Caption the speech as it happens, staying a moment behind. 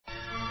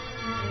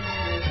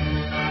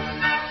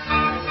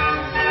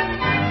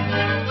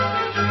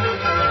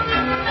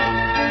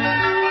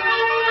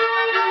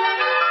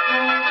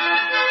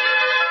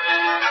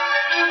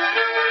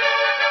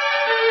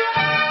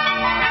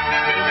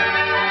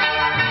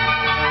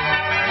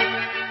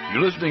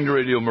You're listening to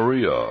Radio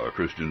Maria, a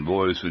Christian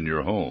voice in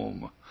your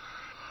home.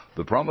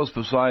 The Promised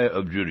Messiah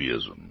of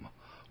Judaism,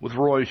 with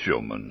Roy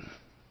Schoeman.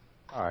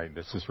 Hi,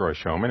 this is Roy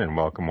Schoeman, and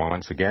welcome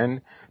once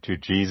again to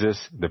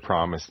Jesus, the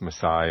Promised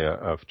Messiah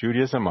of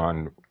Judaism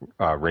on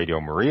Radio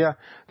Maria,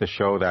 the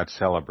show that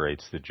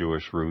celebrates the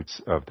Jewish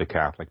roots of the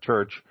Catholic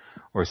Church,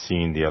 or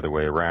seen the other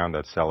way around,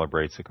 that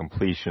celebrates the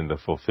completion, the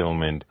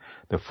fulfillment,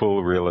 the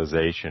full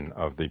realization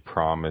of the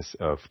promise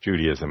of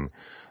Judaism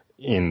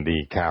in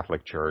the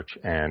Catholic Church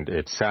and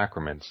its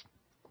sacraments.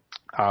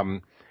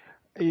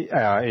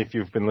 If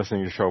you've been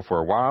listening to the show for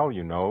a while,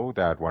 you know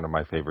that one of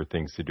my favorite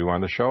things to do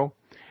on the show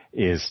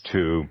is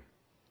to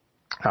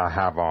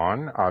have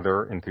on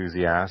other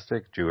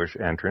enthusiastic Jewish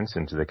entrants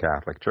into the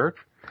Catholic Church.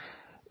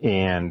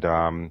 And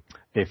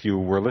if you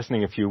were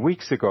listening a few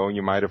weeks ago,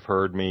 you might have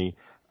heard me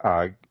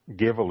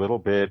give a little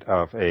bit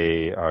of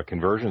a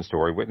conversion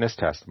story, witness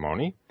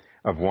testimony,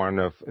 of one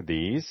of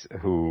these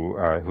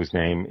whose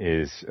name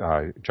is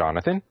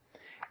Jonathan,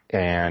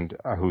 and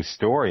whose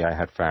story I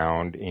had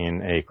found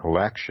in a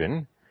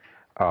collection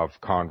of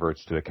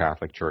converts to the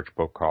Catholic Church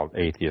book called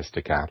Atheist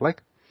to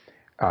Catholic,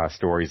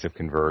 Stories of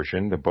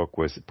Conversion. The book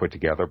was put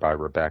together by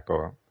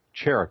Rebecca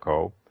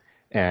Cherico,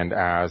 and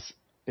as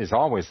is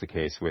always the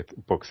case with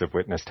books of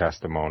witness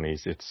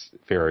testimonies, it's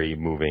very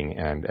moving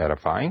and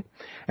edifying.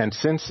 And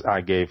since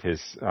I gave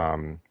his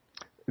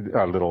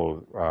a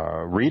little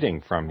reading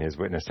from his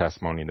witness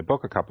testimony in the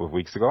book a couple of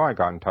weeks ago, I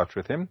got in touch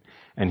with him,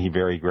 and he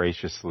very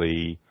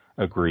graciously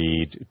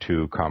agreed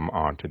to come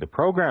onto the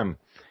program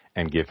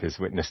and give his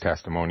witness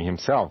testimony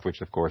himself,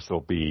 which of course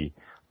will be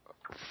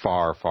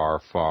far,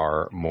 far,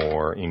 far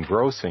more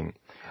engrossing.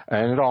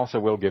 And it also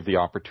will give the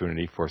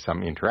opportunity for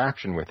some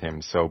interaction with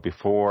him. So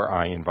before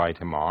I invite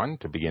him on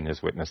to begin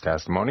his witness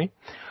testimony,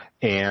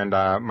 and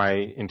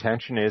my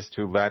intention is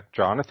to let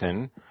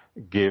Jonathan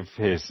give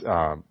his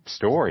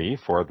story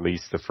for at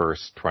least the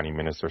first 20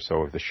 minutes or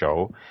so of the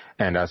show.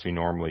 And as we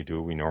normally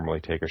do, we normally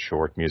take a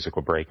short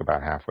musical break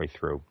about halfway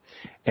through.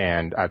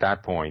 And at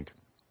that point,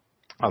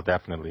 I'll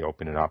definitely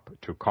open it up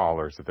to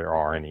callers if there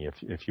are any,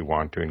 if you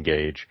want to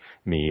engage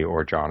me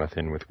or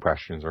Jonathan with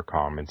questions or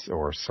comments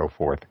or so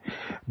forth.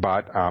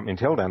 But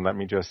until then, let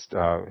me just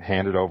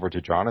hand it over to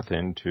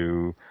Jonathan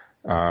to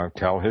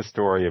tell his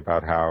story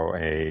about how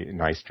a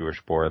nice Jewish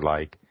boy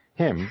like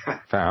him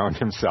found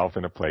himself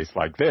in a place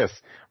like this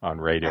on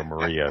Radio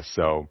Maria.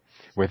 So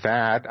with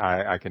that,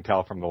 I can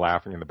tell from the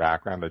laughing in the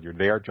background that you're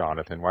there,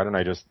 Jonathan. Why don't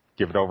I just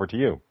give it over to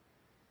you?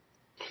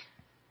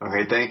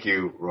 Okay, thank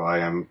you,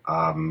 Roy.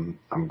 I'm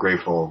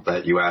grateful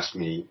that you asked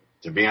me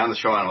to be on the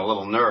show. I'm a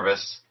little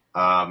nervous.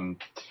 I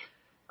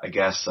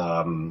guess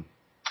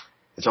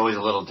it's always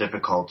a little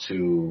difficult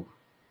to,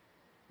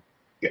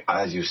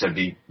 as you said,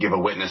 give a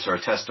witness or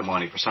a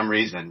testimony. For some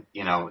reason,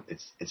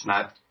 it's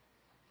not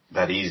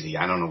that easy.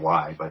 I don't know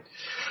why, but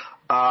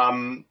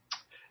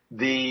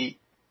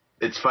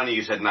it's funny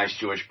you said nice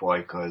Jewish boy,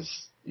 because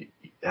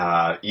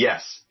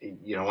yes,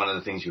 one of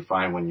the things you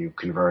find when you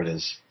convert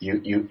is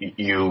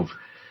you've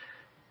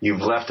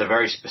left a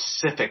very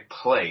specific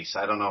place.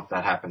 I don't know if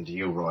that happened to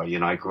you, Roy.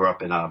 I grew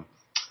up in a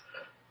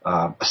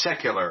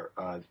secular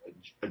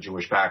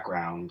Jewish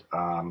background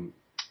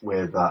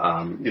with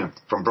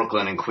from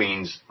Brooklyn and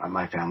Queens.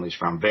 My family's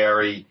from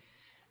very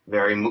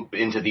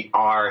into the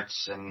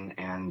arts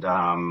and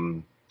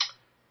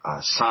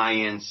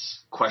science,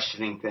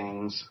 questioning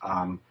things.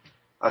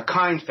 A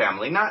kind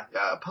family, not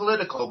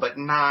political, but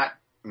not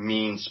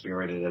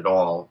mean-spirited at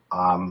all.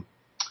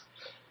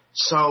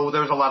 So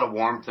there was a lot of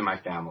warmth in my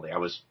family. I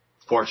was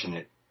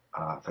fortunate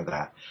for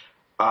that.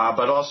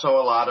 But also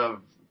a lot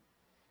of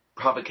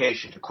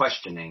provocation to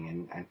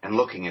questioning and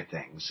looking at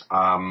things.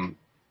 And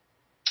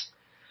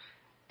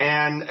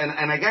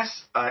I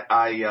guess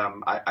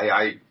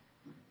I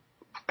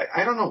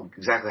don't know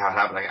exactly how it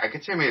happened. I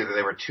could say maybe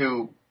there were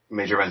two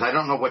major events. I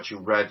don't know what you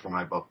read from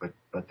my book,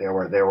 but there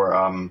were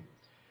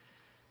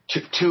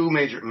two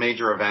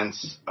major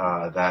events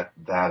that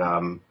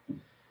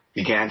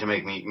began to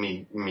make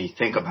me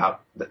think about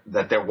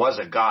that there was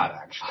a God,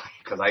 actually,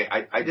 because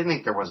I didn't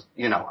think there was.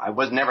 I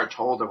was never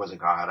told there was a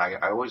God.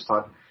 I always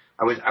thought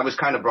I was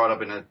kind of brought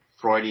up in a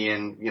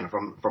Freudian,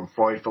 from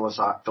Freud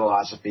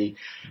philosophy,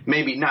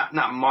 maybe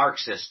not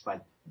Marxist,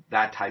 but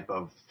that type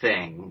of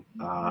thing.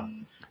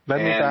 Let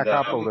me back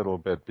up a little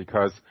bit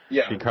because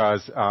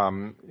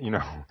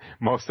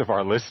most of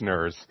our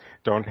listeners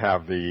don't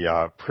have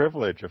the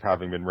privilege of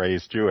having been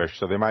raised Jewish,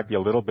 so they might be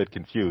a little bit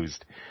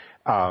confused.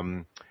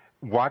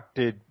 What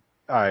did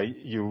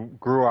you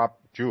grew up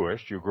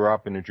Jewish? You grew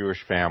up in a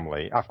Jewish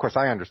family. Of course,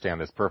 I understand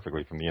this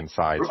perfectly from the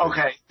inside. So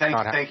okay,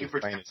 thank you for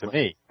explaining it to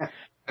me.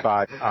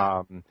 But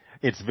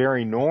it's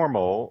very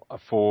normal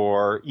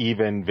for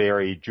even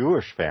very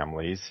Jewish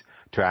families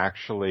to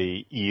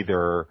actually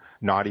either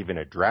not even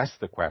address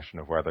the question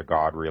of whether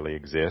God really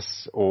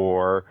exists,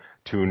 or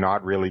to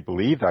not really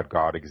believe that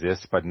God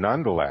exists, but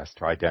nonetheless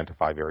to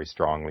identify very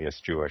strongly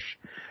as Jewish.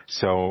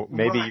 So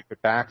maybe you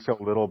could back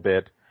a little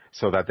bit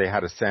so that they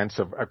had a sense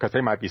of, because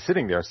they might be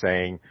sitting there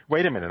saying,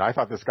 wait a minute, I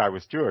thought this guy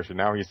was Jewish, and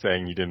now he's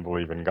saying he didn't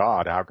believe in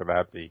God. How could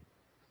that be?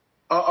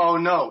 Oh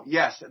no,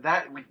 yes,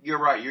 that you're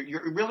right.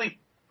 You're really.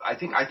 I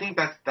think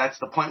that's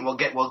the point.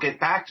 We'll get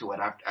back to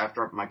it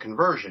after my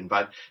conversion.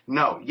 But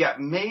no, yeah,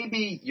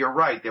 maybe you're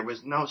right. There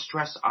was no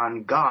stress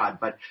on God,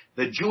 but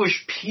the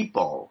Jewish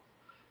people,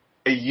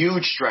 a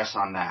huge stress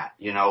on that.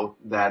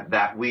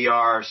 That we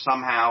are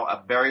somehow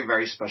a very,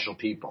 very special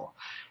people.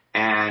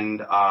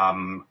 And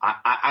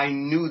I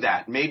knew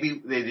that.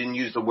 Maybe they didn't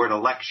use the word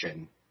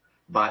election,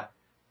 but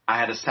I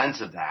had a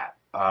sense of that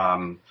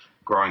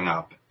growing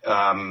up.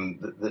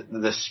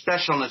 The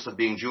specialness of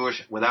being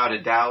Jewish, without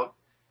a doubt,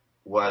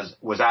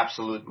 was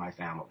absolute in my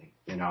family.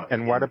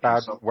 And what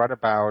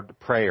about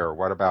prayer?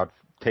 What about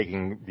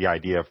taking the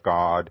idea of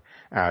God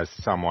as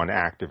someone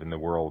active in the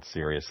world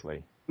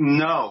seriously?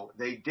 No,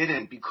 they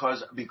didn't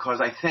because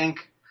I think,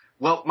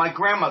 well, my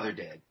grandmother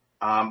did,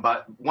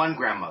 but one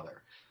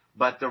grandmother.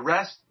 But the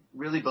rest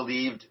really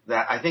believed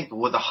that, I think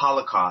with the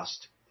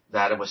Holocaust,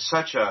 that it was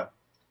such a,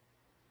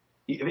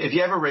 if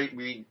you ever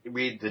read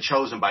The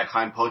Chosen by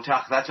Chaim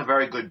Potok, that's a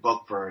very good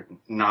book for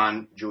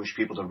non-Jewish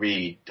people to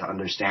read, to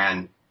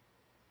understand,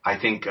 I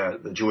think,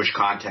 the Jewish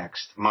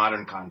context,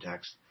 modern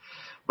context.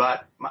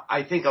 But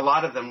I think a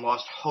lot of them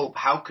lost hope.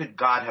 How could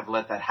God have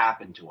let that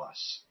happen to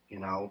us,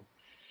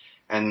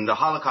 And the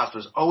Holocaust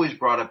was always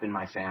brought up in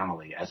my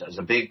family as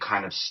a big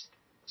kind of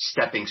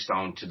stepping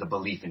stone to the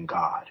belief in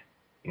God.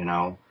 You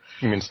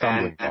mean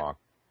stumbling block.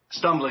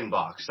 Stumbling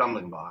block.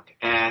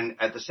 And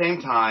at the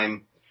same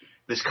time,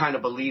 this kind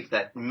of belief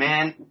that,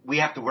 man, we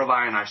have to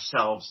rely on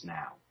ourselves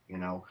now,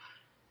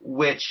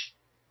 which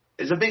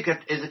is a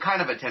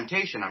kind of a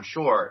temptation, I'm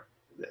sure,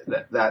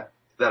 that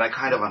I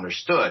kind of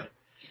understood.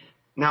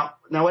 Now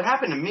what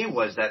happened to me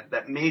was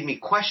that made me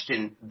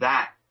question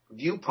that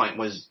viewpoint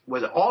was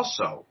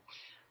also,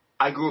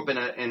 I grew up in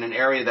an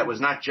area that was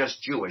not just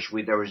Jewish.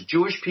 There was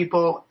Jewish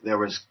people, there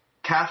was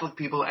Catholic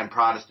people and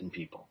Protestant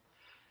people.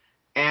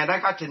 And I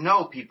got to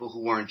know people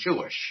who weren't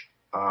Jewish.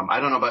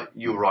 I don't know about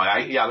you, Roy.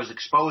 I was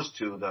exposed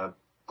to the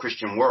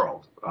Christian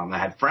world. I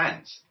had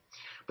friends.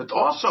 But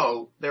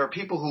also, there are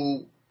people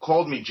who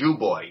called me Jew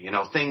boy,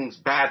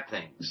 bad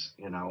things,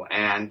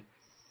 and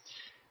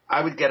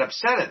I would get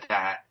upset at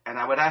that. And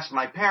I would ask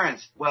my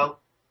parents, well,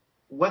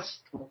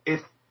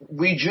 if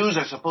we Jews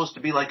are supposed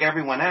to be like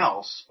everyone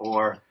else,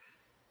 or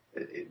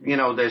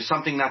there's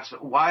something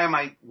why am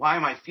I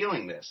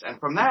feeling this? And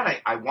from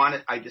that,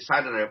 I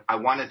decided I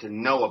wanted to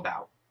know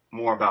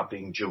more about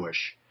being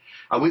Jewish.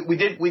 We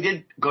did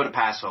go to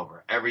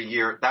Passover every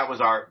year. That was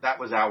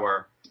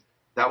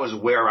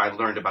where I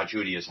learned about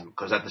Judaism,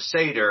 because at the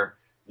Seder,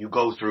 you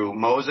go through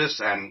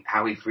Moses and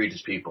how he freed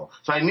his people.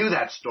 So I knew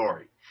that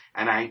story.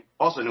 And I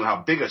also knew how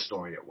big a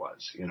story it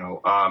was,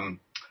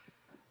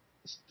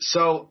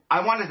 So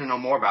I wanted to know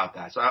more about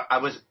that. So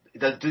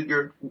do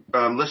your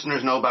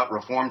listeners know about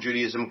Reform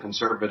Judaism,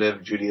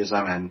 Conservative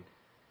Judaism, and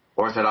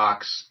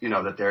Orthodox?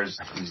 That there's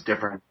these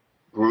different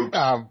groups.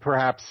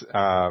 Perhaps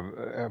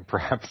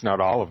not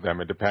all of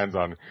them. It depends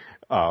on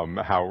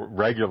how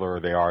regular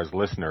they are as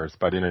listeners.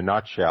 But in a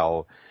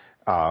nutshell,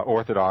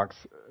 Orthodox.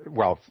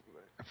 Well,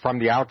 from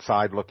the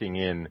outside looking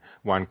in,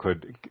 one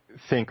could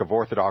think of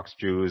Orthodox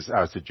Jews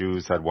as the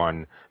Jews that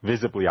one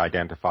visibly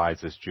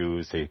identifies as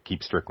Jews. They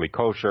keep strictly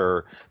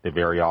kosher. They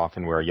very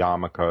often wear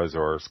yarmulkes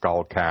or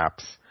skull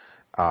caps.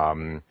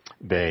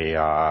 They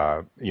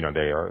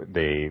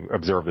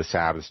observe the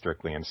Sabbath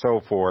strictly and so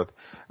forth.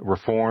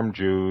 Reform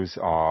Jews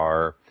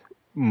are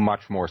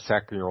much more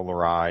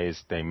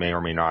secularized. They may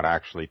or may not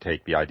actually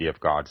take the idea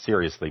of God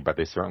seriously, but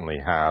they certainly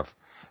have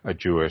a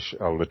Jewish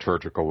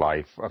liturgical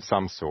life of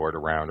some sort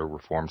around a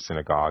Reformed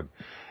synagogue.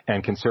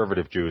 And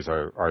conservative Jews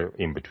are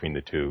in between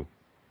the two.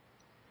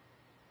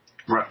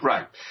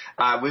 Right.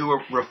 We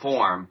were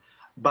Reform,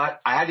 but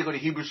I had to go to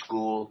Hebrew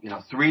school,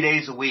 3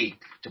 days a week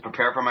to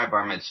prepare for my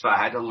bar mitzvah.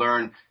 I had to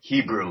learn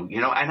Hebrew,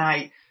 and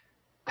I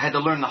had to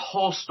learn the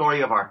whole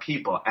story of our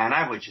people. And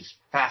I was just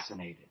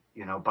fascinated,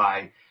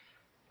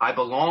 I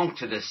belonged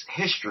to this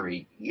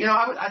history.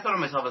 I thought of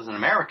myself as an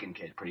American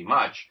kid pretty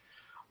much,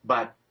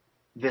 but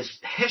this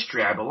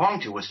history I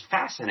belonged to was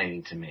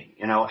fascinating to me,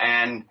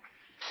 and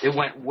it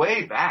went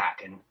way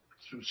back and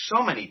through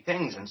so many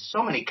things and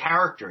so many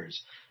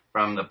characters,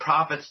 from the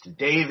prophets to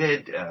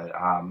David,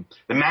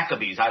 the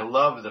Maccabees. I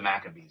love the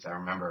Maccabees. I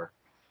remember,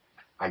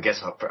 I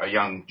guess a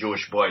young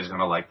Jewish boy is going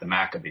to like the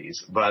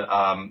Maccabees, but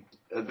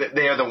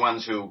they are the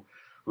ones who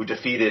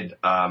defeated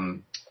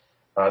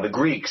the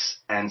Greeks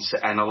and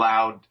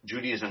allowed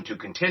Judaism to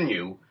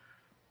continue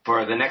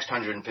for the next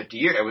 150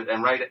 years.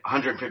 And right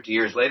 150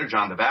 years later,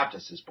 John the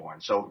Baptist is born.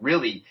 So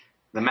really,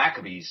 the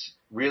Maccabees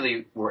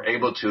really were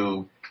able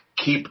to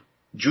keep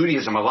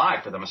Judaism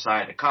alive for the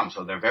Messiah to come.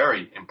 So they're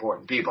very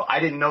important people. I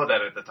didn't know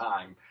that at the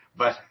time,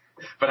 but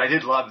I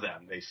did love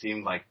them. They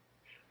seemed like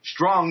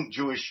strong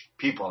Jewish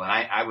people, and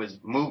I was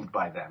moved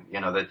by them,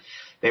 that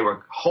they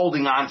were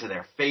holding on to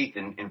their faith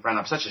in front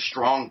of such a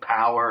strong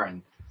power,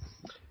 and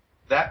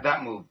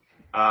that moved.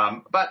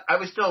 But I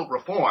was still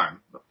Reformed,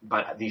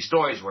 but these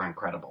stories were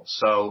incredible.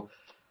 So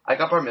I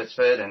got bar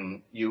mitzvahed,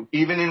 and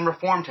even in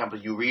Reform temple,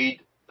 you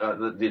read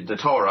the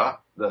Torah,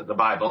 the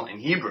Bible, in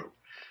Hebrew.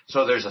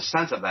 So there's a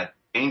sense of that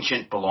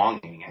ancient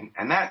belonging,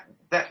 and that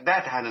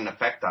had an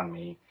effect on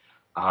me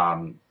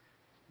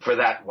for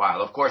that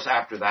while. Of course,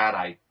 after that,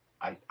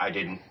 I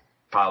didn't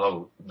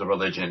follow the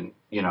religion.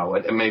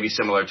 It may be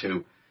similar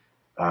to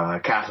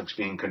Catholics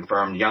being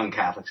confirmed young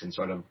Catholics and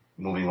sort of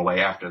moving away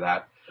after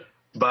that.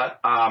 But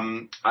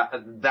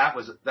that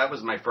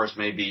was my first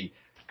maybe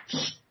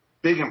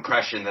big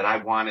impression that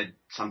I wanted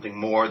something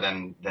more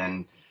than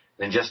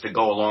just to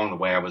go along the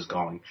way I was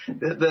going.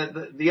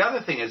 The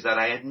other thing is that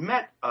I had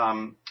met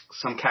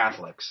some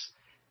Catholics.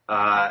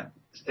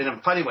 In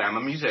a funny way, I'm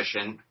a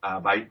musician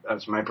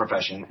that's my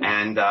profession,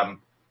 and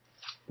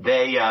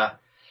they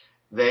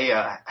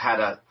had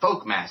a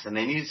folk mass, and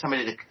they needed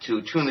somebody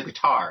to tune the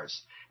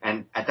guitars.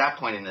 And at that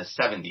point in the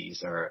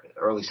 70s or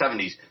early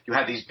 70s, you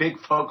had these big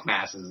folk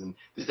masses, and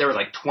there were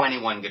like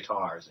 21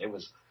 guitars. It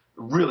was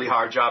a really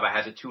hard job. I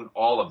had to tune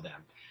all of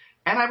them.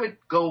 And I would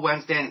go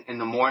Wednesday in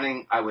the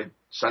morning.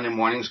 Sunday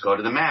mornings go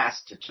to the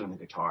mass to tune the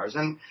guitars.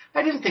 And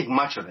I didn't think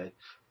much of it.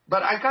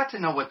 But I got to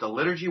know what the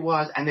liturgy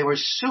was, and they were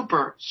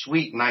super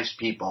sweet, nice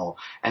people.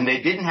 And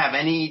they didn't have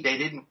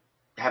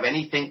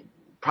anything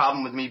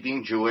problem with me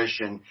being Jewish,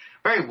 and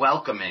very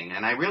welcoming.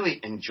 And I really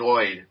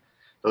enjoyed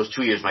those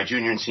 2 years, my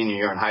junior and senior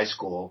year in high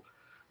school,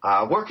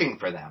 working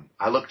for them.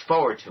 I looked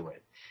forward to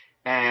it.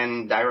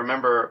 And I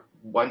remember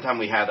one time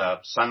we had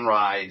a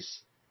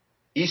sunrise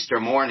Easter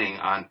morning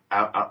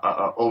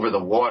over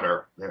the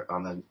water there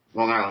on the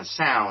Long Island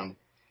Sound,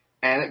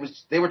 and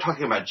they were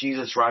talking about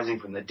Jesus rising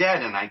from the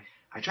dead, and I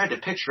tried to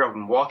picture of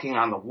him walking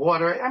on the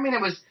water. I mean,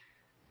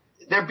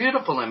 they're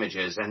beautiful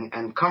images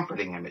and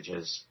comforting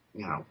images,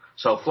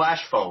 So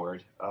flash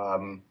forward.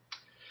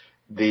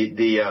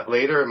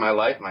 Later in my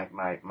life,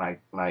 my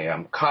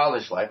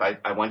college life,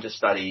 I went to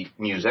study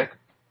music,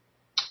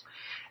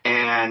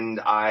 and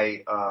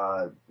I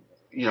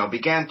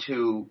began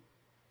to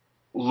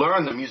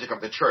learn the music of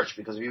the church,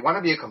 because if you want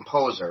to be a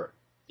composer,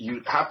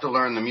 you have to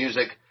learn the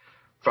music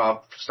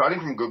starting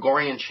from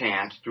Gregorian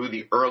chant through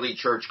the early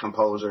church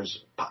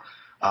composers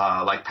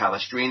like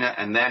Palestrina,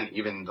 and then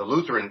even the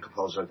Lutheran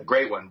composer, the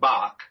great one,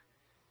 Bach.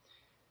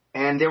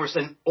 And there was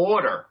an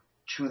order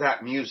to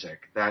that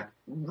music that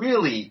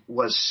really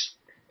was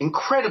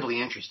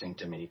incredibly interesting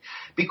to me,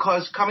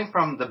 because coming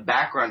from the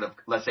background of,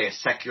 let's say, a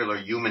secular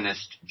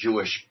humanist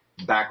Jewish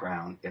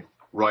background, if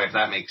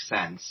that makes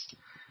sense,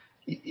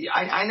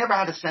 I never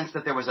had a sense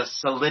that there was a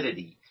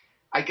solidity.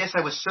 I guess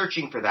I was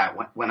searching for that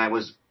when I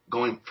was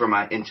going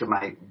into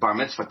my bar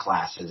mitzvah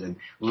classes and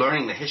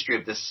learning the history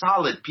of this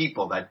solid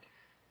people that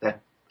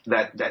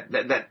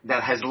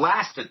has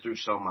lasted through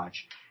so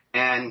much,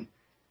 and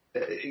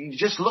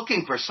just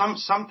looking for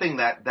something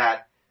that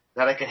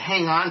I could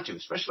hang on to,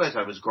 especially as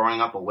I was growing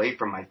up away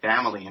from my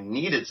family and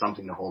needed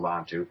something to hold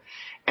on to.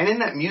 And in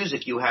that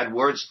music, you had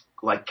words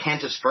like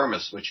cantus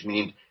firmus, which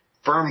means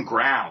firm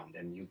ground,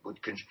 and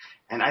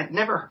I'd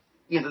never,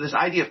 this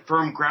idea of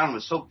firm ground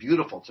was so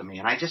beautiful to me,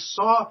 and I just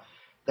saw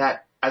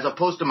that as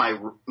opposed to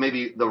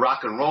maybe the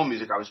rock and roll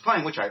music I was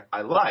playing, which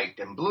I liked,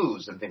 and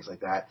blues and things like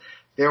that,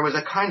 there was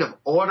a kind of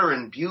order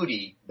and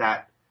beauty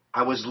that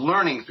I was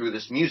learning through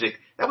this music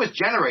that was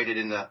generated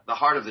in the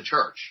heart of the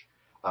church.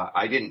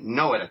 I didn't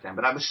know it at then,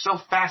 but I was so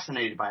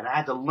fascinated by it. I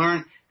had to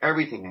learn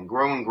everything and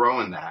grow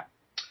in that.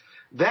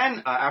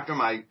 Then, after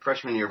my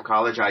freshman year of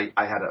college, I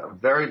had a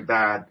very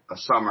bad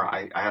summer.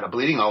 I had a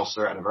bleeding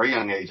ulcer at a very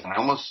young age, and I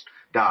almost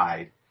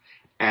died.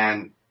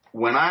 And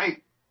when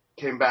I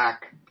came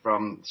back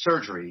from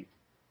surgery,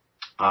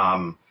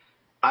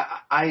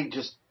 I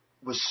just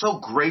was so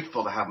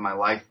grateful to have my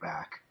life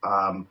back.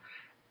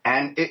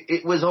 And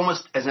it was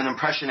almost as an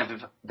impression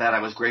that I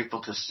was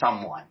grateful to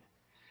someone.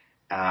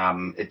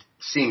 It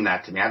seemed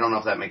that to me. I don't know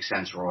if that makes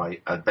sense,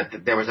 Roy, but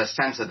there was a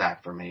sense of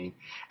that for me.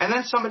 And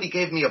then somebody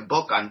gave me a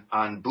book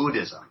on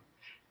Buddhism,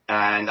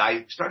 and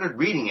I started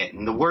reading it,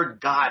 and the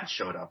word God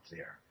showed up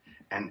there.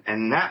 And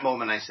in that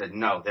moment I said,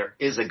 no, there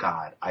is a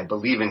God. I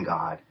believe in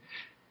God.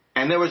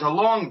 And there was a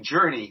long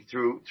journey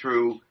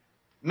through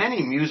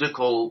many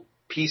musical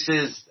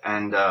pieces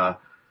and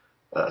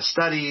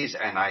studies,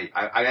 and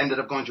I ended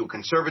up going to a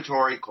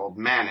conservatory called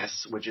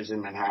Mannes, which is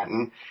in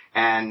Manhattan.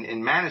 And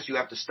in Mannes, you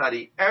have to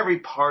study every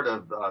part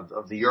of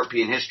the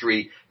European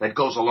history that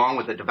goes along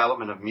with the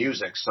development of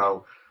music.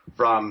 So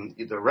from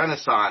the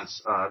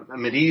Renaissance,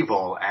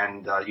 medieval,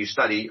 and you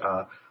study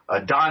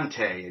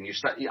Dante, and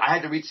I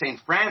had to read St.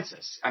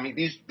 Francis. I mean,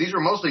 these were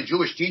mostly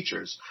Jewish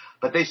teachers,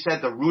 but they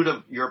said the root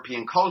of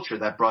European culture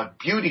that brought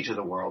beauty to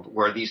the world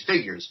were these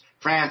figures: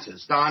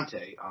 Francis,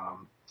 Dante.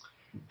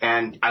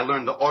 And I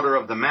learned the order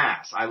of the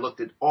Mass. I looked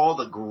at all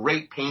the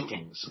great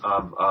paintings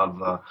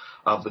of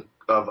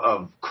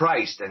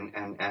Christ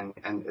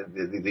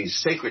and these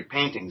sacred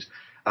paintings.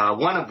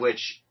 One of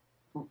which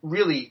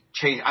really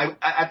changed.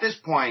 At this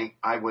point,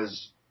 I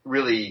was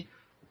really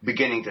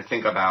beginning to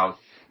think about.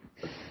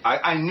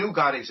 I knew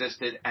God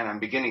existed, and I'm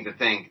beginning to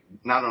think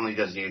not only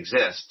does He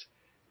exist,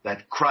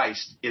 that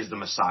Christ is the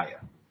Messiah.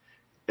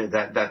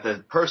 That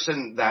the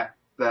person that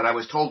I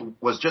was told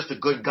was just a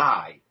good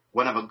guy,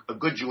 one of a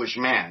good Jewish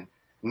man.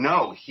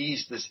 No,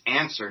 he's this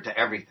answer to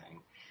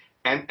everything.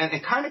 And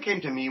it kind of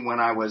came to me when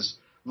I was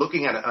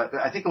looking at,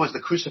 I think it was the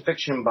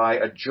crucifixion by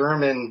a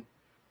German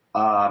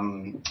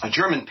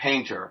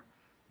painter,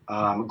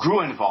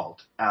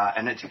 Grunewald,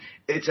 and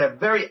it's a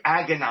very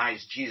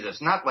agonized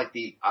Jesus, not like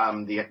the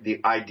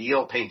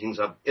ideal paintings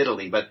of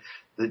Italy, but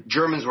the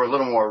Germans were a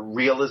little more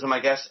realism, I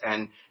guess,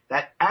 and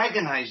that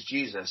agonized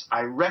Jesus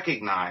I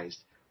recognized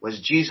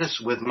was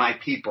Jesus with my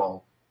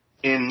people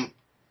in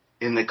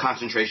the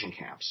concentration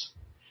camps.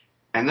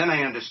 And then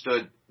I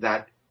understood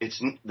that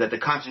that the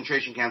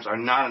concentration camps are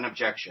not an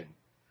objection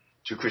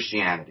to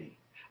Christianity,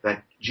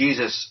 that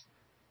Jesus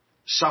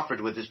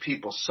suffered with his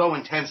people so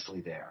intensely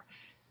there.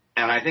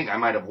 And I think I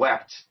might have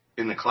wept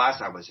in the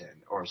class I was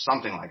in or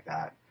something like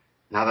that,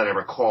 now that I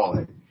recall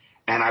it.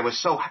 And I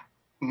was so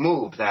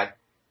moved that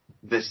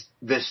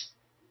the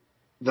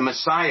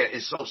Messiah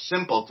is so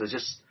simple to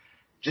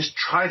just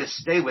try to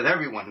stay with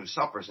everyone who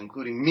suffers,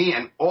 including me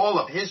and all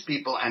of his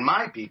people and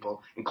my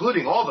people,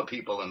 including all the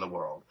people in the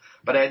world.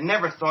 But I had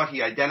never thought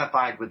he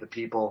identified with the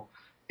people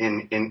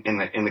in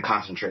the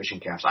concentration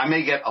camps. I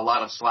may get a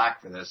lot of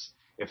slack for this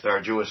if there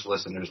are Jewish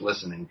listeners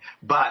listening,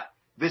 but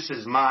this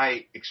is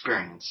my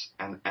experience,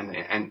 and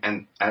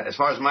as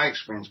far as my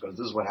experience goes,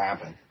 this is what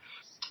happened.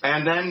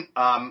 And then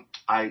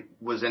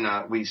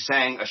we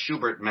sang a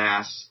Schubert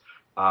mass,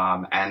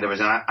 and there was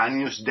an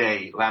Agnus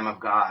Dei, Lamb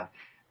of God,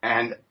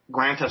 and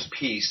Grant Us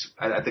Peace.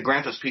 At the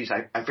Grant Us Peace,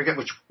 I forget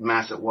which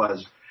mass it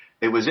was.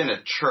 It was in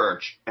a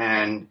church,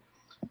 and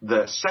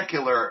the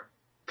secular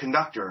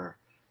conductor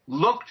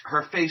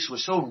her face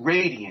was so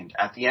radiant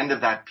at the end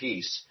of that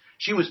piece.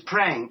 She was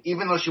praying,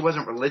 even though she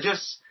wasn't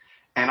religious.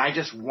 And I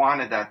just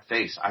wanted that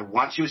face.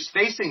 She was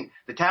facing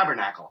the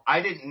tabernacle.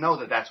 I didn't know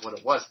that that's what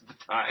it was at the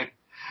time,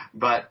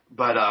 but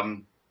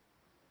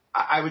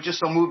I was just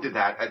so moved at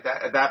that.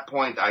 At that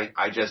point,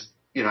 I just,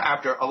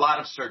 after a lot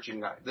of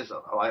searching,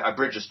 I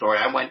bridge a story.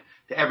 I went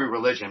to every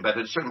religion, but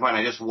at a certain point,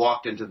 I just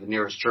walked into the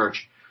nearest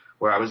church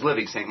where I was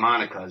living, St.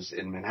 Monica's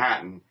in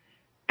Manhattan.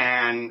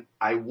 And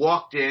I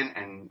walked in,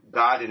 and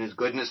God in his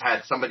goodness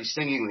had somebody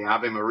singing the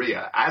Ave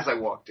Maria as I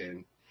walked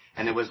in.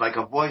 And it was like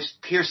a voice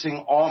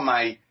piercing all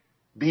my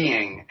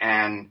being,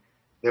 and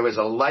there was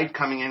a light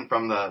coming in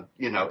from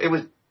it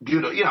was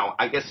beautiful.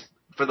 I guess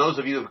for those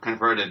of you who have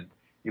converted,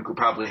 you could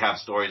probably have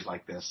stories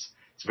like this.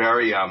 It's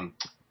very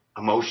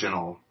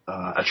emotional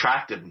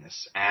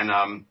attractiveness. And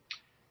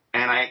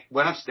I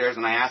went upstairs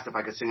and I asked if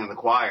I could sing in the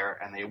choir,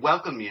 and they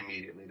welcomed me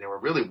immediately. They were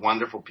really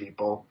wonderful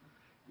people.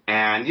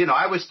 And,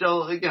 I was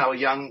still, a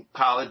young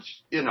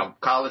college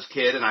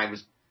kid, and I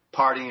was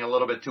partying a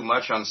little bit too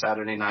much on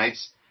Saturday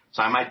nights.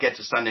 So I might get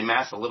to Sunday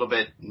Mass a little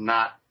bit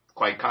not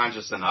quite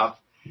conscious enough.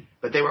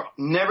 But they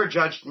never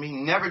judged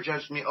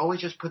me, always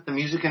just put the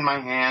music in my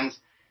hands.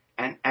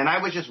 And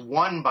I was just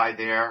won by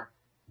their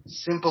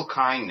simple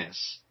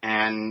kindness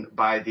and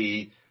by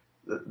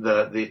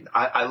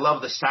I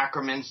love the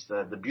sacraments,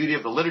 the beauty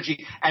of the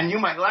liturgy. And you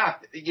might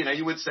laugh,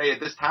 you would say at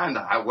this time,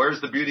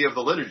 where's the beauty of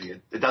the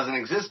liturgy? It doesn't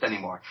exist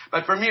anymore.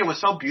 But for me, it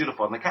was so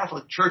beautiful. And the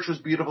Catholic Church was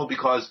beautiful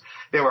because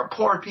there were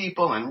poor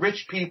people and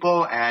rich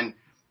people and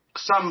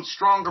some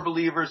stronger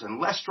believers and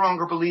less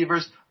stronger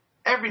believers.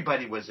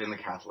 Everybody was in the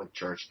Catholic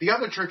Church. The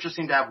other churches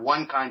seemed to have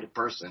one kind of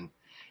person.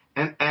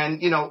 And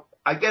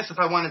I guess if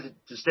I wanted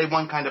to stay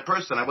one kind of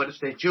person, I would have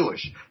stayed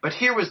Jewish. But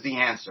here was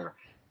the answer.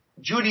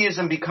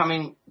 Judaism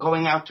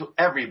going out to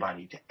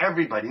everybody.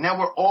 Now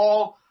we're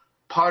all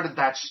part of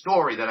that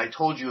story that I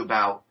told you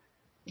about,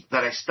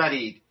 that I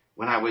studied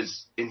when I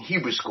was in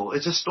Hebrew school.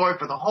 It's a story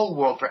for the whole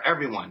world, for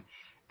everyone.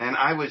 And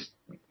I was,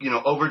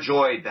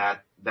 overjoyed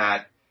that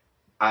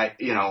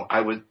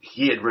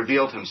he had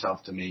revealed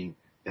himself to me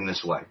in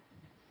this way.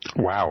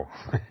 Wow.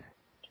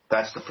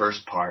 That's the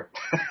first part.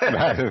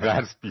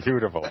 That's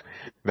beautiful.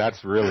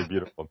 That's really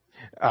beautiful.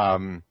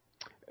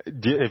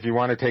 If you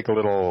want to take a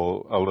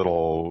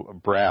little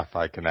breath,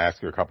 I can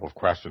ask you a couple of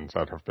questions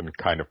that have been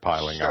kind of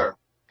piling up.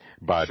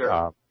 But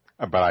sure.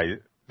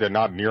 They're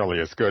not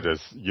nearly as good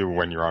as you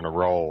when you're on a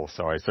roll,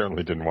 so I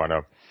certainly didn't want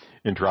to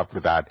interrupt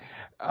with that.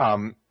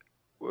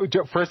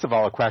 First of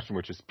all, a question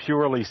which is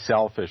purely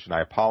selfish, and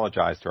I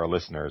apologize to our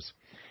listeners,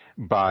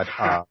 but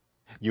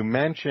you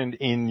mentioned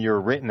in your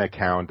written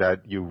account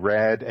that you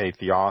read a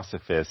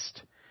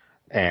Theosophist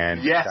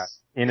and that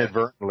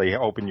inadvertently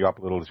opened you up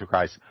a little to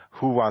Christ.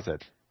 Who was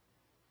it?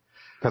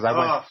 Because I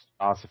went to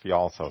philosophy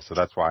also, so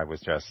that's why I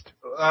was just...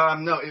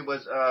 No, it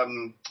was...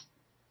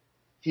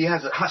 he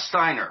has a...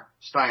 Steiner.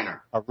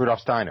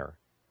 Rudolf Steiner.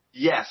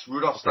 Yes,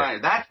 Rudolf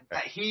Steiner.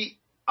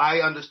 I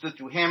understood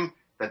through him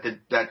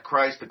that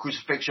Christ, the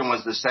crucifixion,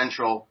 was the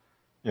central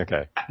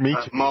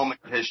moment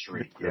of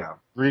history. Yeah.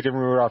 Reading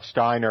Rudolf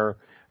Steiner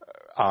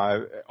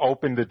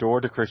opened the door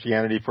to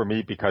Christianity for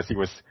me because he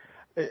was...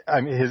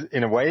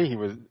 in a way, he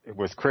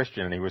was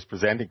Christian, and he was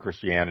presenting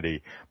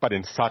Christianity, but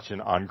in such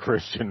an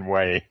unchristian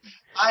way.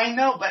 I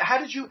know, but how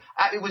did you?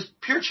 It was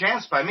pure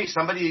chance by me.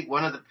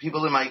 One of the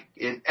people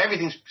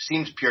everything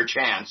seems pure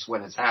chance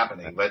when it's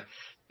happening, but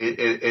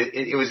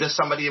It was just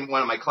somebody in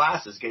one of my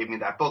classes gave me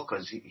that book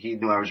because he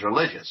knew I was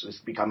religious. It was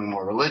becoming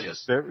more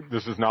religious.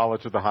 This is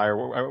Knowledge of the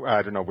Higher.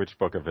 I don't know which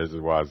book of his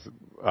it was.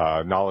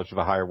 Knowledge of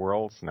the Higher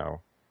Worlds.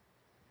 No.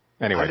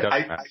 Anyway,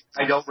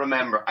 I don't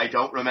remember. I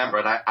don't remember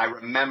it. I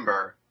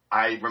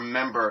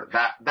remember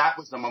that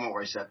was the moment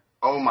where I said,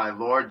 "Oh my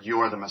Lord, you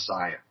are the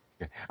Messiah."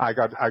 I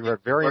got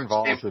very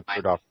involved with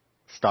Rudolf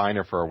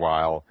Steiner for a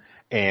while,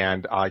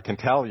 and I can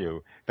tell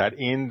you that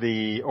in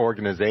the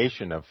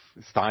organization of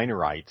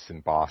Steinerites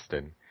in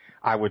Boston,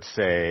 I would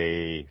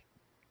say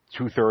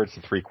 2/3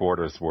 to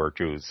 3/4 were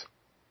Jews.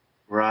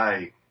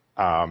 Right.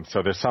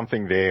 So there's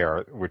something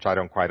there which I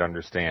don't quite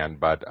understand,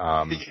 but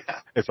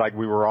It's like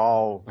we were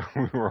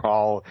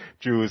all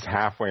Jews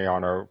halfway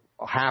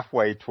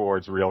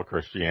towards real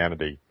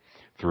Christianity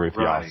through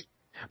theology. Right.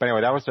 But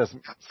anyway, that was just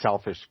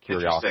selfish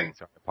curiosity.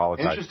 So I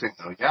apologize. Interesting,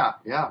 though.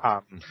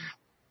 Yeah.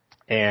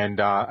 And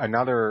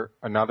another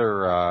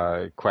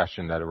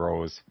question that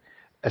arose,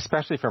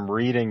 especially from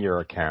reading your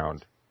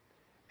account,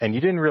 and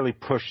you didn't really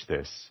push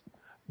this,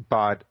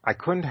 but I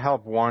couldn't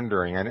help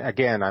wondering, and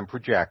again, I'm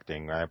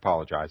projecting, I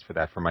apologize for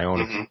that from my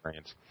own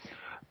experience,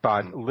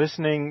 but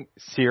listening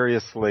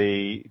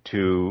seriously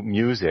to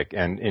music,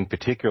 and in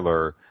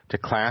particular to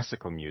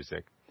classical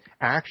music,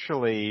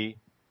 actually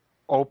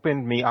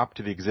opened me up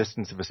to the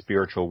existence of a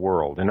spiritual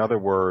world. In other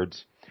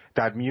words,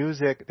 that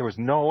music, there was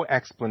no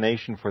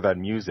explanation for that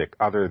music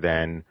other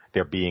than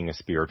there being a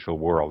spiritual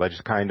world. I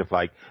just kind of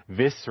like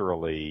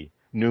viscerally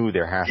knew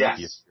there has to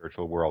be a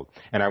spiritual world.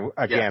 And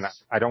I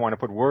don't want to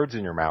put words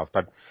in your mouth,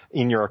 but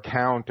in your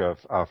account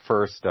of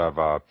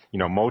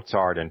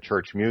Mozart and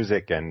church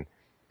music and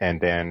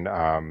then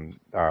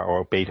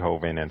or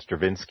Beethoven and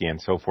Stravinsky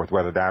and so forth,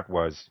 whether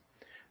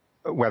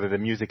the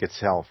music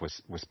itself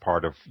was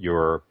part of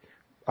your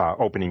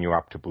opening you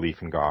up to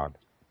belief in God.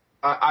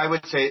 I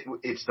would say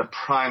it's the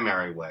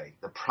primary way,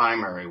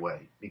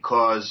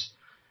 because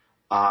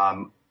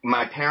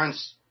my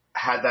parents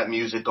had that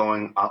music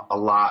going a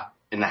lot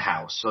in the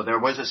house. So there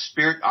was the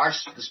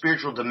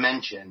spiritual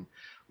dimension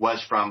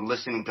was from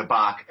listening to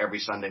Bach every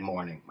Sunday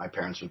morning. My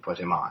parents would put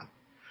him on,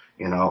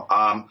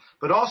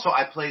 but also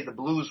I played the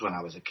blues when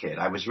I was a kid.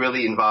 I was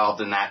really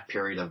involved in that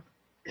period of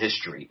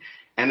history.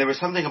 And there was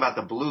something about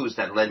the blues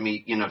that led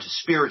me, to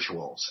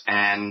spirituals.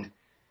 And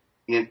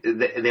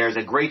there's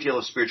a great deal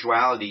of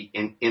spirituality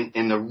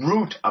in the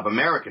root of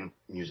American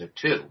music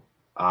too.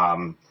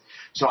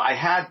 So I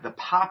had the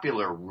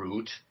popular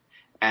root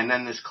and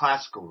then this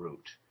classical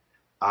root.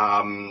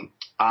 I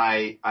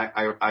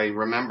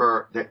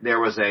remember that there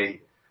was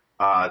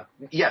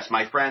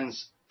my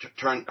friends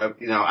turned,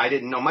 I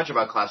didn't know much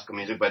about classical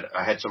music, but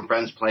I had some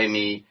friends play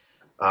me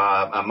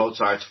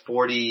Mozart's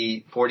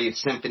 40th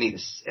Symphony,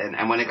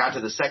 and when it got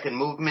to the second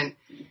movement,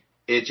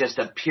 it just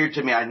appeared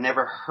to me, I'd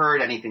never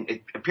heard anything.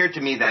 It appeared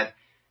to me that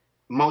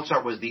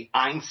Mozart was the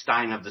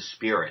Einstein of the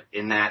spirit.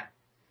 In that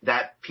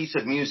piece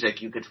of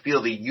music, you could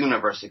feel the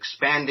universe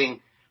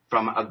expanding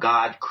from a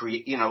God,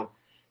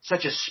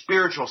 such a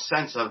spiritual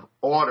sense of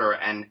order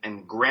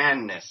and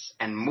grandness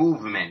and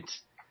movement,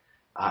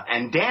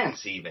 and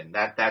dance even,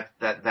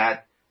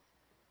 that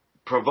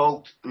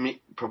provoked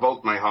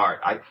my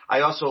heart.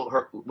 I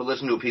also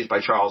listened to a piece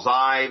by Charles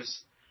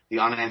Ives, The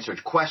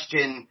Unanswered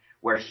Question,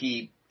 where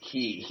he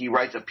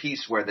writes a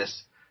piece where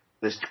this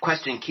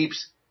question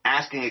keeps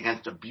asking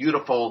against a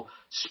beautiful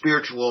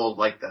spiritual,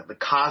 like the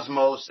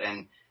cosmos,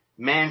 and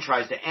man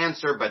tries to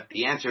answer, but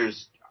the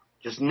answers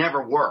just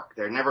never work.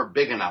 They're never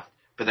big enough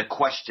for the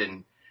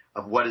question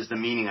of what is the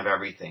meaning of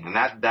everything. And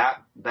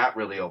that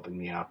really opened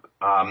me up.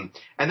 And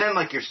then,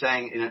 like you're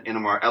saying in a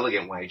more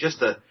elegant way, just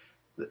the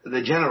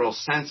general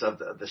sense of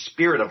the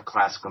spirit of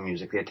classical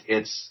music,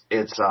 its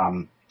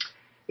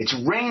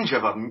range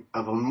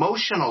of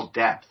emotional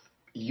depth,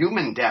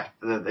 human depth,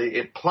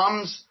 it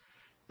plumbs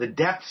the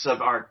depths of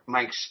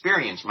my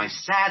experience,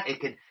 it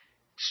could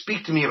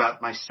speak to me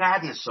about my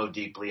sadness so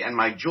deeply and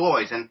my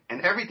joys and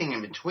everything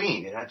in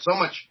between. It had so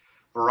much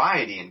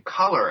variety and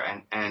color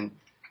and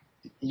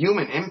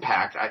human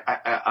impact.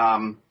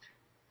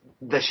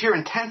 The sheer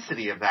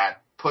intensity of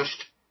that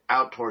pushed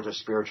out towards a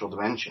spiritual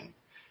dimension,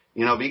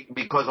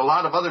 because a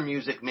lot of other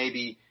music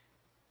maybe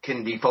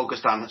can be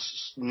focused on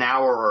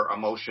narrower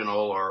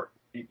emotional or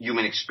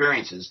human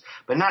experiences,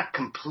 but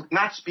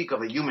not speak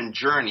of a human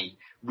journey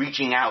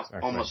reaching out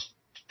almost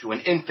to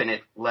an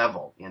infinite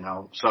level,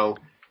 So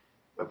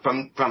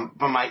from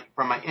my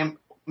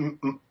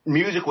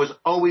music was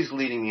always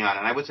leading me on.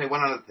 And I would say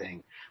one other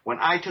thing: when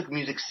I took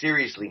music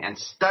seriously and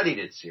studied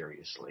it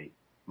seriously,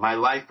 my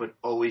life would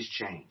always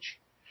change.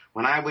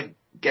 When I would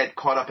get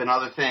caught up in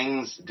other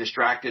things,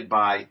 distracted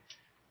by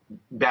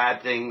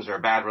bad things or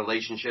bad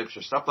relationships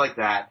or stuff like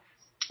that,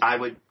 I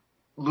would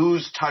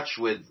lose touch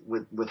with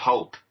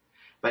hope.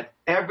 But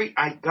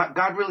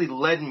God really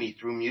led me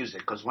through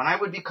music, because when I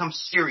would become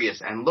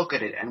serious and look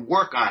at it and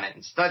work on it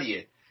and study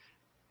it,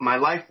 my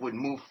life would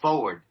move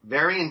forward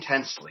very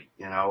intensely,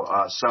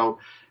 so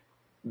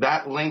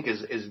that link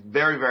is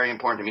very, very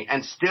important to me.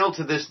 And still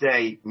to this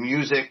day,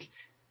 music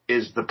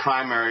is the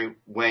primary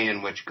way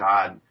in which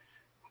God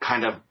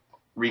kind of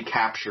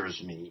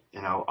recaptures me,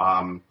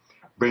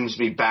 brings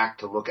me back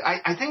to look.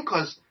 I think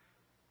because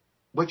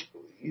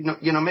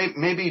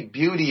maybe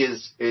beauty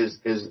is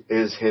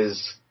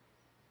his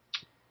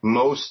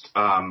most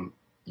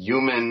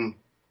human.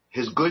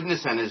 His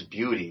goodness and his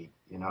beauty,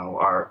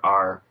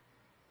 are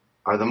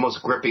the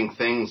most gripping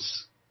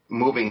things,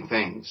 moving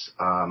things.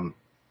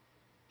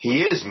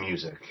 He is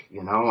music,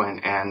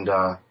 and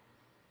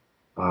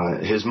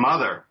his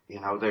mother,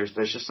 there's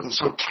just something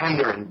so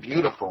tender and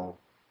beautiful,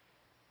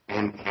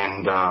 and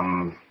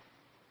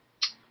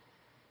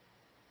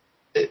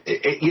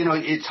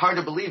it's hard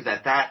to believe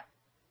that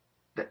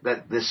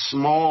this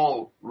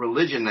small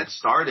religion that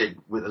started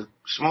with a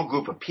small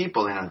group of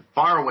people in a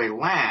faraway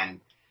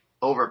land,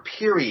 over a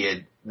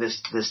period,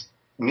 this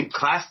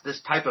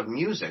type of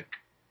music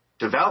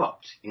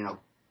developed,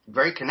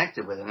 very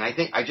connected with it. And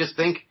I just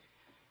think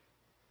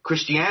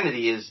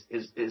Christianity is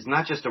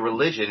not just a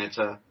religion; it's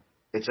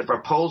a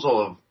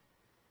proposal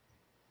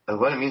of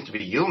what it means to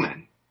be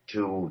human,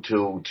 to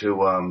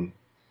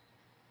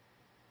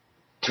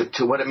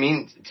what it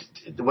means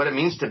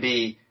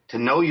to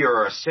know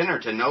you're a sinner,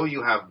 to know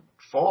you have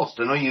faults,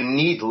 to know you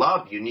need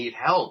love, you need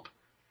help,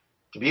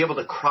 to be able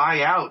to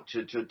cry out,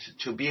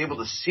 to be able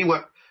to see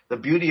what the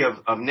beauty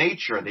of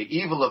nature, the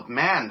evil of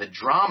man, the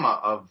drama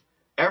of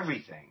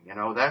everything.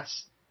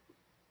 That's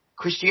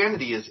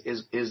Christianity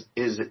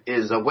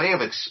is a way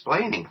of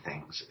explaining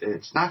things.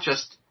 It's not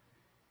just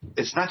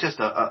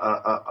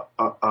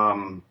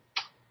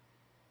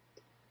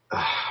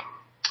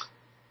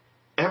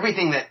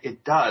everything that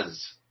it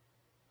does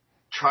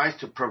tries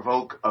to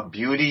provoke a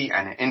beauty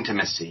and an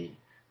intimacy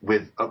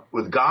with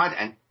God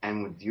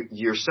and with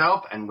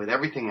yourself and with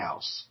everything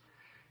else.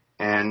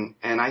 And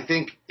I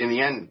think in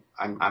the end,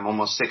 I'm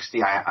almost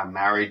 60. I'm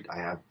married. I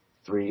have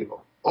 3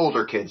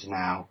 older kids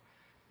now.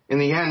 In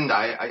the end,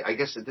 I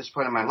guess at this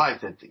point in my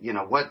life, that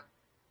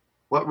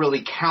what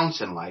really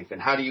counts in life,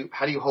 and how do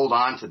you hold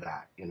on to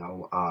that,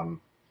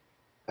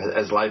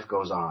 as life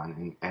goes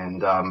on,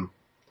 and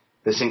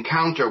this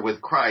encounter with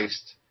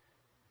Christ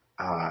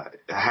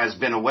has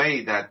been a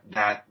way that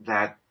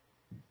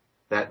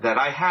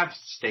I have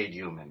stayed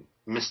human,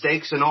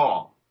 mistakes and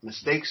all,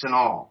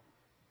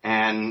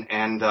 and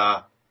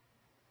the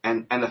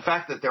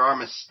fact that there are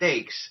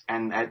mistakes,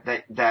 and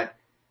that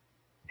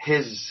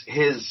his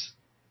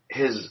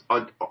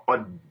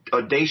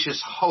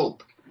audacious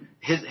hope,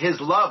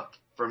 his love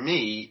for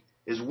me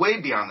is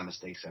way beyond the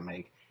mistakes I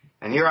make.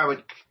 And here I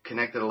would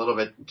connect it a little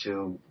bit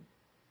to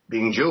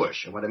being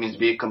Jewish and what it means to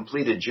be a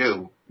completed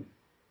Jew,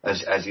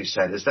 as you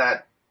said, is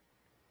that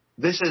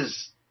this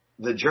is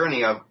the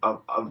journey of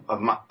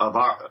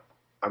our,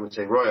 I would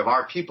say, Roy, of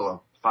our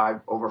people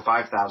of over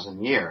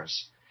 5,000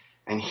 years.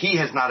 And he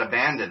has not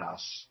abandoned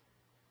us,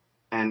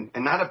 and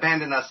not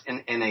abandoned us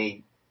in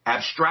a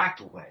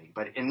abstract way,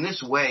 but in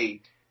this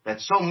way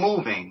that's so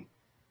moving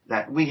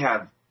that we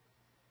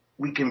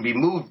can be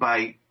moved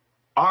by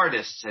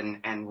artists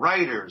and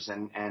writers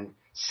and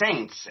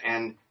saints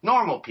and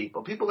normal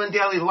people in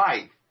daily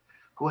life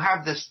who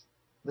have this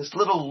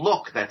little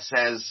look that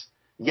says,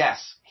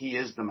 yes, he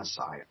is the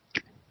Messiah.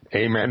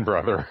 Amen,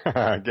 brother.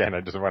 Again,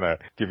 I just want to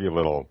give you a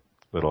little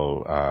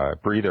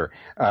breather.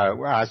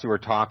 As you were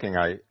talking,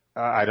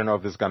 I don't know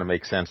if this is going to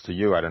make sense to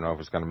you. I don't know if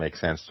it's going to make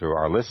sense to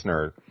our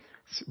listener,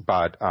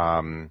 but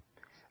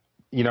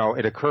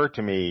it occurred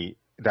to me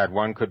that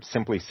one could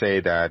simply say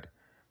that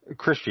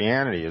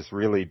Christianity is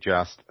really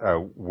just a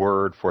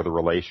word for the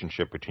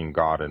relationship between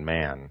God and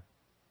man.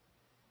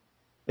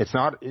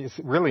 It's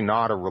really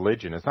not a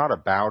religion. It's not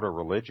about a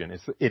religion.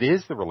 It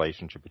is the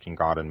relationship between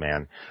God and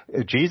man.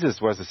 Jesus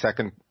was the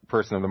second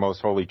person of the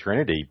most holy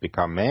Trinity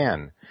become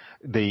man.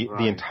 The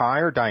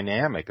entire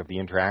dynamic of the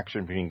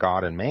interaction between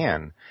God and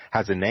man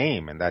has a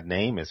name, and that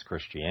name is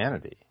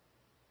Christianity,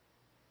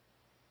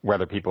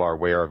 whether people are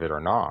aware of it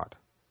or not.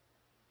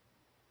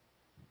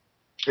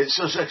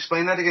 So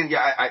explain that again.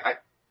 Yeah,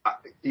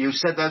 you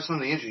said that's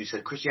something interesting. You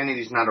said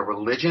Christianity is not a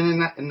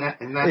religion in that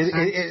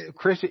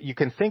sense? You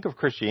can think of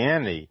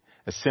Christianity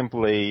as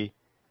simply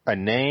a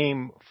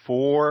name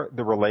for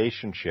the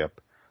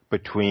relationship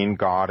between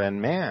God and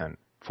man,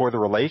 for the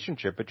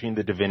relationship between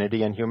the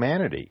divinity and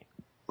humanity.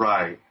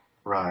 Right.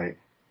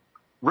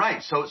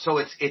 So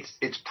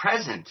it's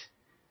present.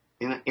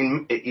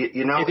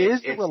 It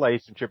is the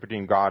relationship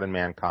between God and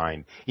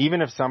mankind.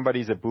 Even if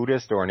somebody's a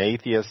Buddhist or an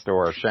atheist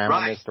or a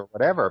shamanist or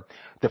whatever,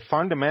 the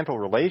fundamental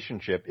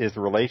relationship is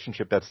the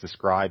relationship that's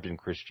described in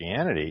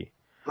Christianity.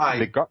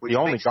 Right. The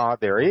only God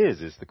there is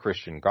the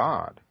Christian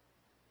God.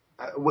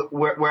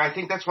 Where I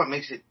think that's what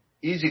makes it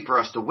easy for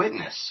us to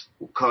witness,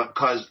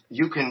 because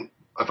you can.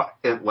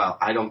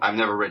 I've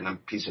never written a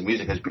piece of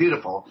music that's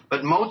beautiful,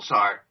 but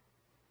Mozart,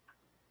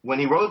 when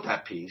he wrote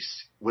that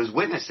piece, was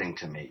witnessing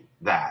to me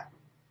that.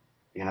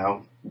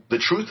 The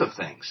truth of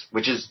things,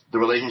 which is the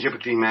relationship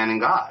between man and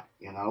God,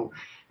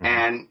 Mm-hmm.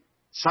 And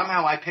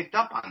somehow I picked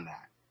up on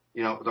that.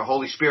 The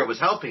Holy Spirit was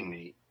helping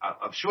me,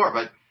 I'm sure,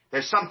 but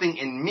there's something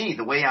in me,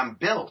 the way I'm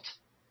built,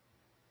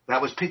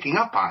 that was picking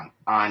up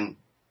on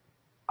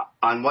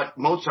what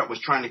Mozart was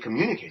trying to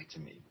communicate to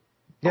me.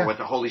 or what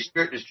the Holy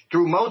Spirit is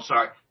through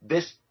Mozart.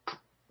 This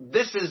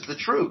is the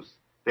truth.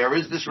 There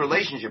is this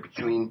relationship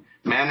between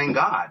man and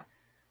God.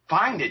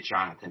 Find it,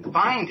 Jonathan.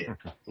 Find it,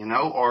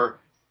 or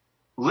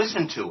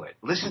listen to it.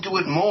 Listen to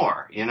it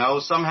more,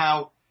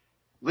 somehow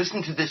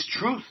listen to this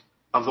truth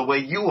of the way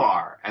you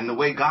are and the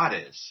way God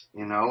is,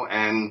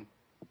 and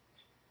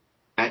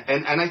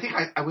I think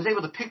I was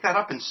able to pick that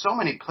up in so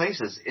many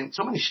places, in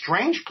so many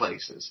strange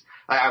places.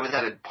 I was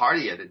at a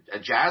party, at a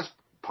jazz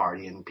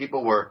party, and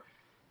people were,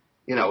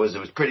 it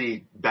was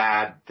pretty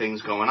bad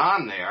things going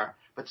on there,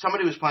 but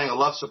somebody was playing A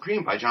Love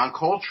Supreme by John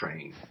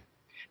Coltrane,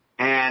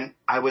 and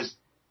I was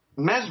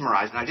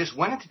mesmerized, and I just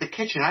went into the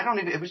kitchen.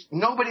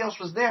 Nobody else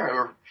was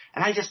there,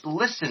 and I just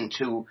listened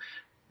to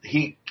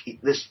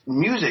this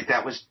music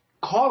that was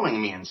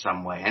calling me in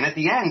some way. And at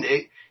the end,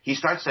 he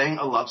starts saying,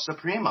 "A love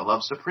supreme, a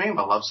love supreme,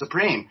 a love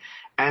supreme."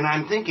 And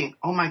I'm thinking,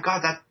 oh my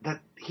God,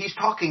 that he's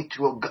talking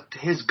to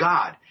his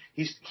God.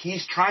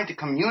 He's trying to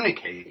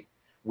communicate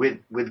with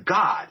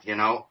God,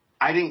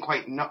 I didn't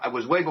quite know. I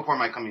was way before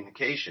my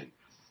communication.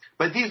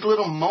 But these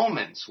little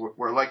moments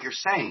were like you're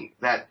saying,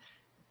 that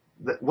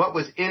what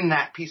was in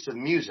that piece of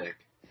music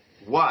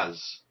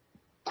was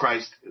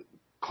Christ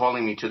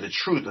calling me to the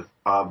truth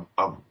of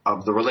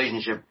the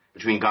relationship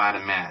between God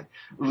and man.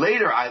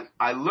 Later,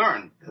 I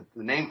learned that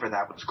the name for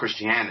that was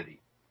Christianity,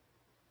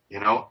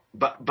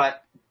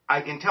 but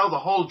I can tell the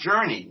whole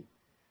journey,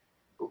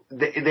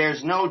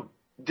 there's no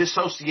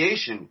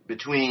dissociation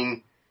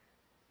between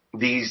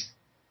this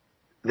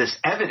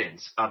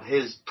evidence of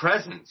his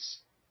presence,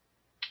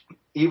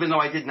 even though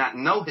I did not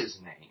know his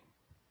name,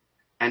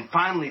 and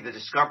finally the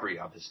discovery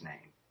of his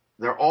name.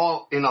 They're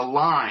all in a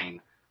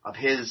line of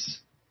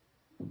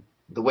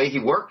the way he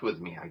worked with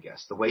me, I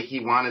guess, the way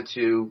he wanted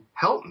to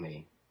help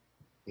me,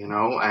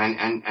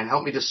 and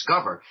help me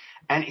discover.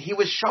 And he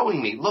was showing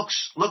me, look,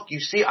 you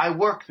see, I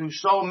work through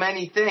so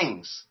many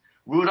things.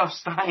 Rudolf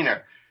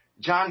Steiner,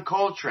 John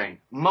Coltrane,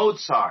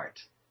 Mozart,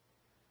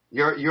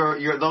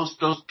 you're those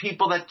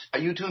people that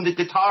you tuned the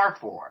guitar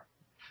for.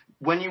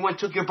 When you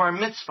took your bar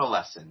mitzvah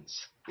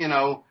lessons,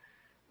 even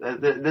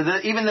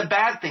the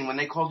bad thing when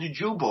they called you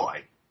Jew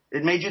boy,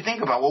 it made you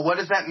think about, well, what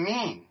does that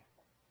mean?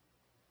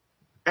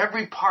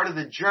 Every part of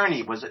the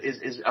journey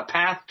is a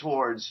path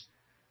towards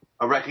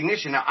a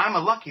recognition. Now, I'm a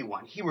lucky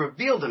one. He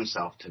revealed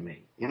himself to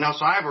me,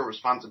 so I have a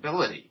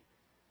responsibility,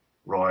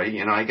 Roy.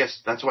 I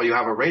guess that's why you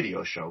have a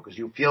radio show, because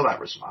you feel that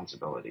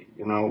responsibility,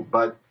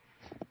 but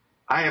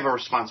I have a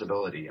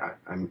responsibility.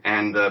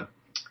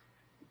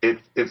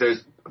 If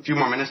there's a few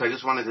more minutes, I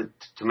just wanted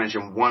to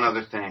mention one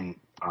other thing.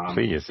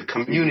 Please. The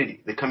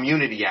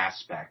community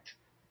aspect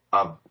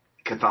of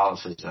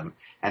Catholicism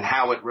and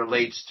how it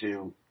relates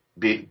to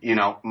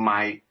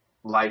my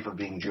life of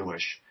being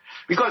Jewish.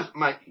 Because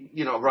Roy,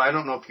 I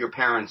don't know if your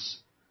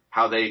parents,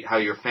 how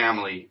your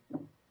family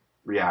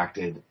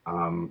reacted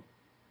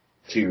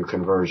to your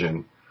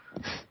conversion.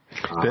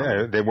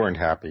 They weren't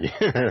happy.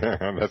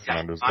 That's an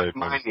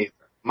understatement.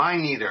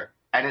 Mine neither.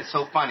 And it's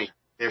so funny.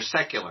 They're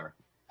secular,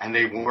 and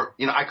they were.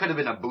 I could have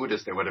been a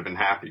Buddhist. They would have been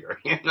happier.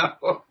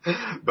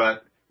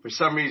 But for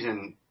some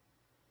reason,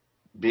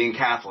 being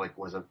Catholic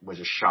was a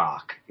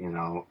shock.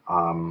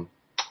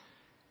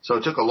 So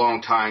it took a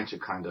long time to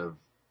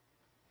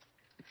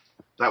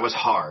that was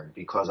hard,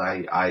 because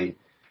I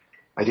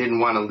didn't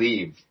want to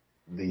leave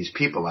these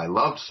people I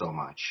loved so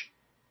much.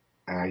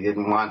 And I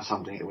didn't want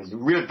something, it was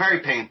very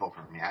painful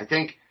for me. I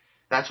think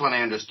that's when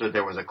I understood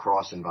there was a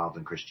cross involved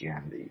in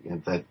Christianity,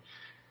 that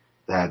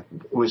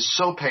it was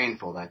so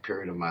painful, that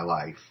period of my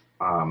life.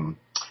 And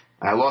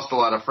I lost a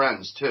lot of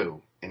friends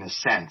too, in a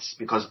sense,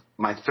 because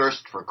my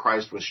thirst for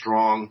Christ was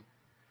strong.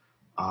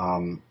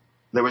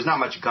 There was not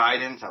much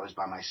guidance. I was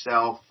by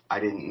myself. I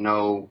didn't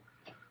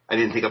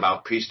think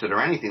about priesthood or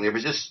anything. There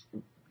was just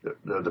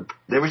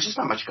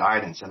not much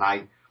guidance. And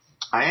I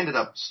ended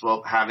up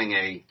having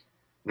a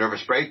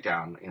nervous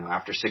breakdown,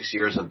 after 6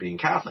 years of being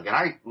Catholic. And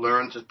I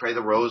learned to pray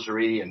the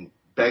rosary and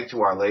beg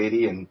to Our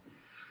Lady. And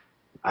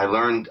I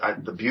learned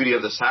the beauty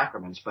of the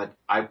sacraments, but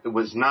it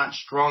was not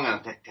strong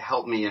enough to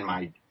help me in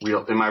my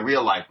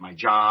real life, my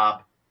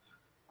job.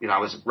 I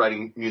was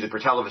writing music for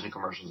television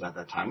commercials at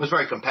that time. It was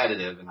very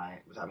competitive, and I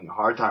was having a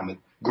hard time with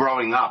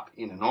growing up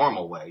in a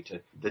normal way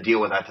to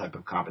deal with that type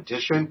of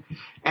competition.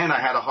 And I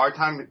had a hard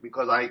time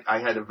because I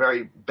had a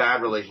very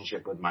bad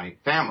relationship with my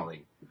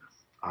family.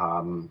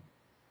 I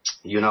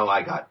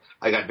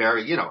got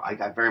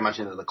very much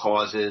into the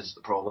causes,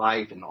 the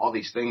pro-life, and all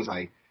these things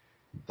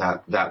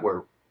that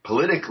were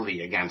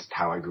politically against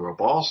how I grew up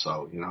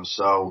also,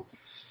 so,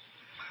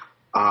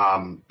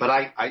 but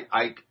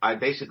I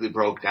basically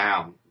broke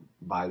down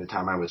by the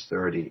time I was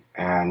 30,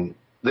 and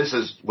this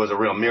was a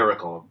real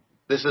miracle.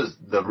 This is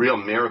the real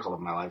miracle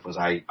of my life, was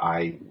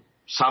I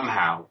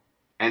somehow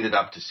ended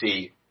up to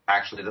see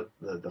actually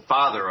the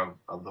father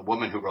of the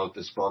woman who wrote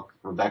this book,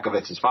 Rebecca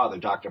Vitz's father,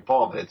 Dr.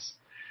 Paul Vitz.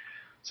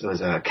 So he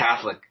was a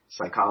Catholic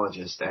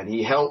psychologist, and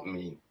he helped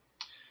me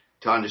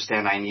to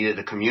understand I needed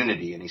a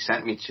community, and he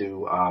sent me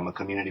to a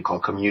community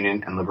called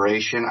Communion and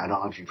Liberation. I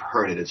don't know if you've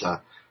heard it. It's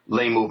a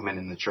lay movement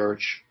in the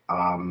church.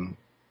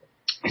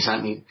 He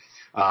sent me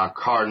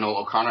Cardinal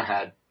O'Connor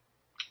had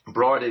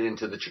brought it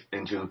into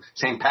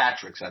St.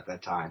 Patrick's at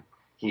that time.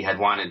 He had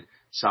wanted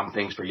some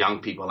things for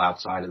young people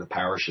outside of the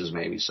parishes,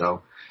 maybe.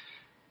 So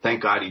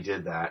thank God he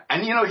did that.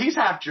 And he's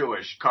half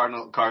Jewish,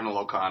 Cardinal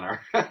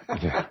O'Connor.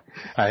 Yeah,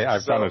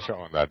 I've done a show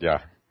on that.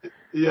 Yeah.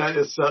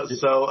 Yeah.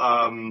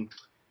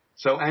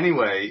 So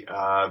anyway,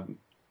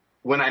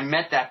 when I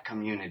met that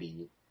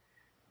community,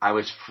 I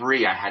was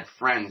free. I had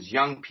friends,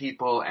 young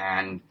people,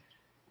 and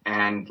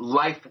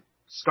life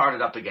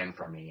started up again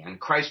for me. And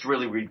Christ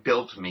really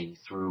rebuilt me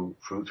through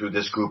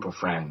this group of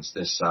friends.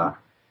 It's started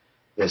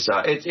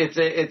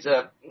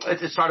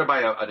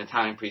by an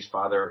Italian priest,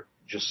 Father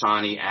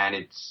Giussani, and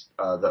it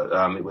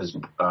was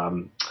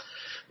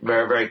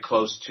very, very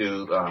close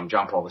to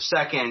John Paul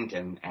II,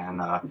 and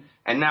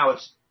now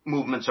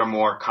movements are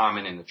more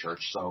common in the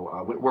church.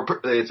 So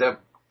it's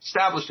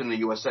established in the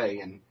USA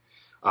and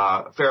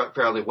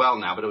fairly well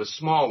now, but it was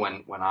small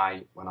when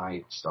I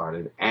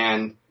started.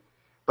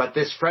 But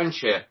this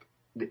friendship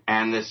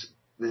and this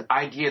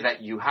idea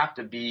that you have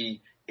to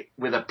be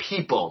with a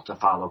people to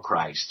follow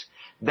Christ,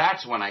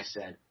 that's when I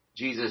said,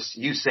 Jesus,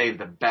 you saved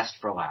the best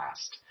for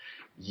last.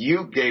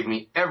 You gave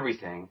me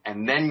everything,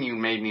 and then you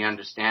made me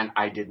understand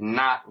I did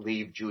not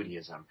leave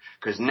Judaism,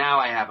 because now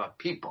I have a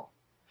people,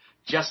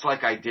 just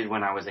like I did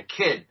when I was a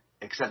kid,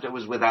 except it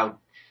was without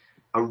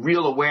a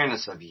real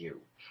awareness of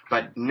you.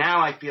 But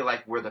now I feel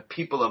like we're the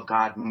people of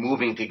God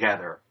moving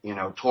together,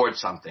 towards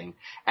something.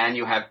 And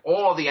you have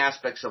all the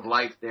aspects of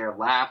life there,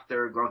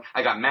 laughter, growing.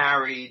 I got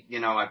married,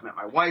 I've met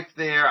my wife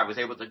there. I was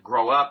able to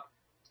grow up,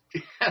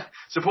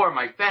 support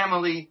my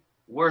family,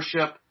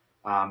 worship,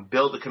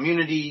 build a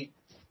community,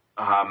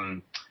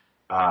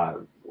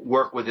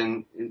 work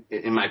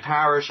in my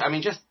parish. I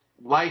mean, just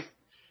life.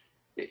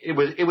 It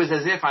was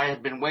as if I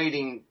had been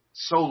waiting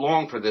so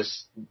long for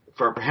this,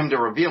 for him to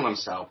reveal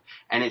himself.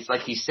 And it's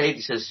like he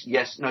says,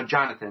 yes, no,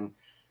 Jonathan,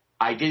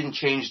 I didn't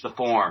change the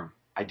form.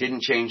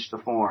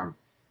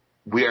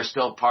 We are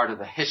still part of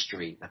the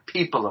history, the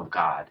people of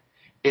God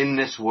in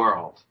this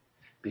world,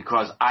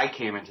 because I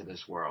came into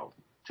this world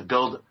to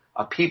build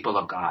a people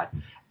of God,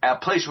 a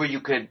place where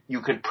you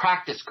could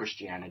practice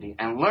Christianity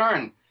and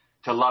learn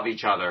to love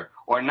each other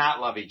or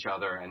not love each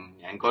other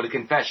and go to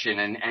confession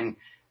and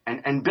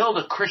build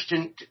a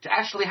Christian, to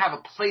actually have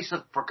a place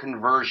for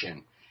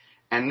conversion.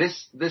 And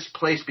this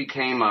place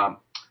became, I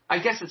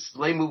guess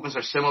lay movements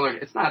are similar.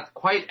 It's not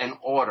quite an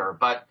order,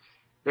 but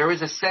there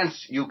is a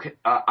sense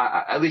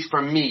at least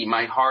for me,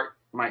 my heart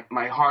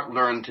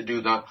learned to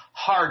do the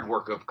hard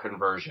work of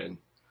conversion,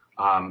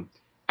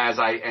 as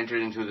I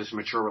entered into this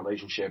mature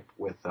relationship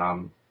with,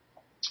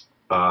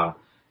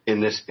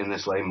 in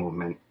this lay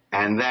movement.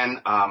 And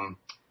then,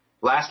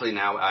 lastly,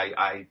 now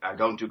I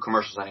don't do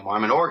commercials anymore.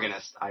 I'm an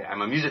organist.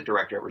 I'm a music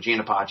director at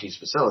Regina Paci's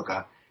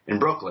Basilica in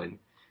Brooklyn,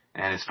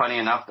 and it's funny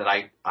enough that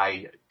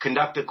I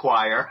conduct a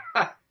choir,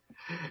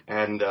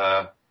 and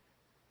I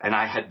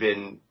had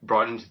been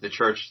brought into the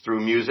church through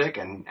music,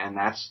 and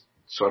that's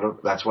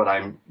what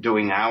I'm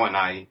doing now, and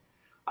I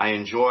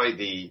enjoy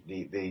the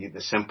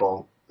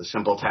simple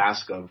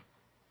task of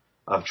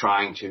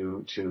trying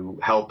to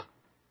help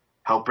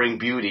bring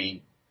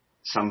beauty,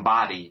 some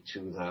body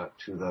to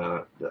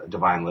the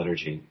divine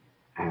liturgy,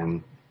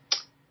 and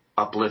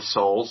uplift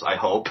souls, I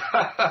hope.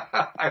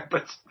 But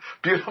it's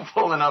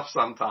beautiful enough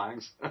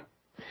sometimes.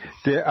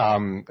 First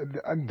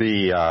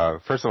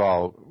of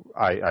all,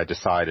 I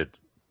decided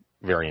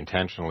very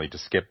intentionally to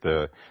skip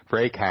the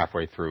break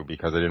halfway through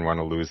because I didn't want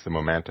to lose the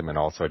momentum, and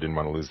also I didn't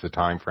want to lose the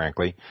time,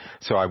 frankly.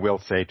 So I will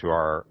say to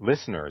our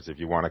listeners, if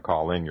you want to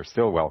call in, you're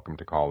still welcome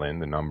to call in.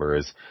 The number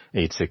is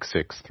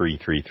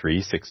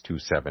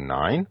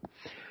 866-333-6279.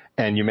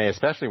 And you may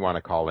especially want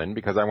to call in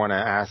because I want to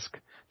ask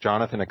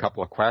Jonathan a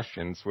couple of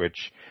questions,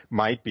 which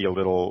might be a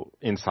little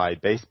inside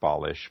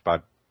baseball-ish.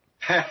 But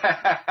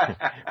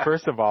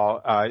first of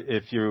all,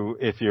 if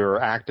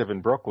you're active in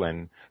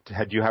Brooklyn, do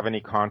you have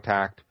any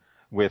contact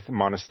with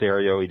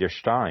Monasterio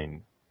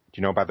Idar-Stein? Do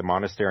you know about the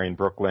monastery in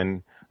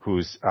Brooklyn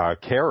whose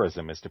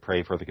charism is to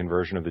pray for the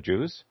conversion of the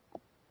Jews?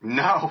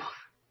 No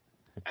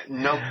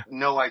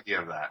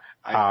idea of that.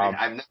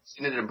 I've never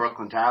seen it in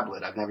Brooklyn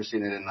Tablet. I've never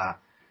seen it in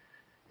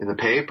the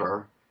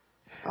paper.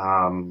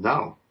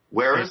 No.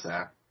 Where is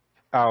that?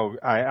 Oh,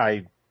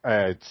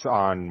 it's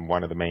on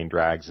one of the main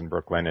drags in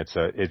Brooklyn.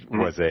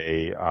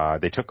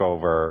 They took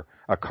over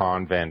a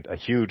convent, a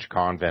huge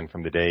convent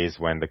from the days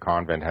when the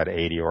convent had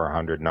 80 or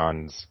 100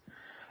 nuns.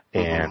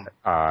 And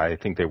I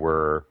think they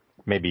were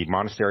maybe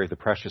Monastery of the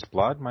Precious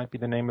Blood might be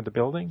the name of the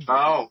building.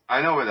 Oh,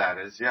 I know where that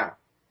is, yeah.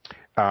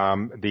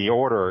 The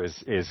order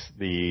is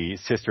the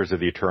Sisters of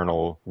the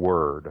Eternal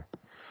Word.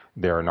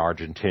 They're a new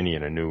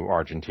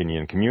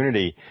Argentinian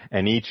community,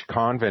 and each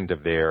convent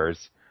of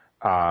theirs,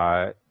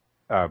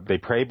 they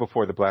pray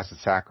before the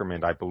Blessed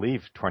Sacrament, I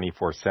believe,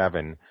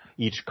 24/7.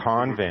 Each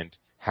convent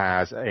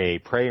has a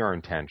prayer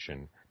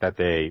intention that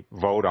they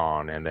vote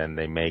on, and then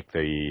they make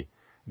the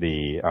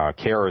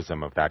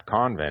charism of that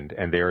convent,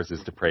 and theirs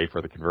is to pray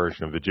for the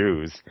conversion of the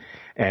Jews.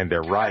 And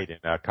they're right in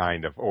a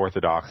kind of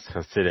Orthodox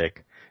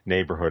Hasidic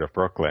neighborhood of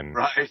Brooklyn.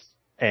 Right.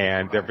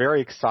 And they're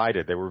very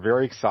excited. They were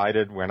very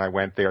excited when I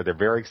went there. They're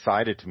very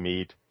excited to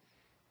meet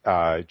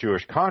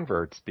Jewish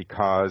converts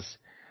because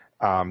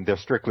they're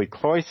strictly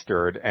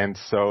cloistered, and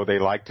so they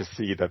like to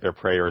see that their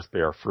prayers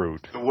bear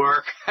fruit. The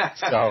work.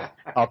 So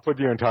I'll put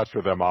you in touch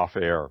with them off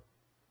air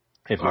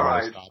if you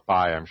want to stop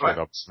by. I'm sure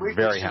they'll be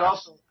very happy.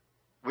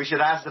 We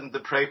should ask them to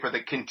pray for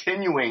the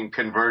continuing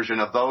conversion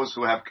of those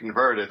who have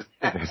converted.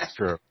 That's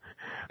true.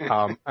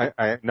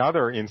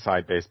 Another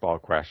inside baseball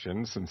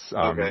question, since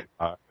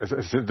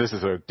this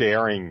is a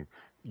daring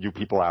you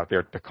people out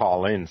there to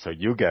call in, so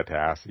you get to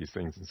ask these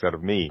things instead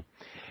of me,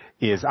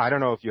 is I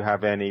don't know if you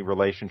have any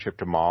relationship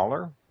to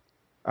Mahler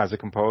as a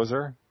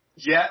composer?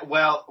 Yeah,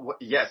 well,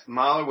 yes,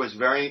 Mahler was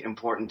very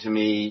important to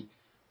me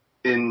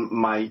in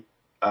my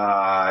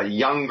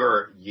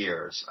younger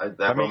years.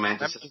 That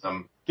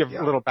romanticism. Give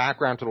a little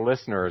background to the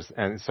listeners,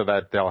 and so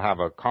that they'll have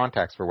a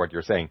context for what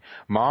you're saying.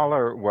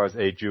 Mahler was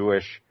a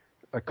Jewish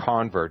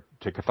convert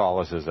to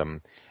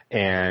Catholicism,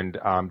 and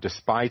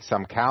despite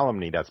some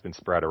calumny that's been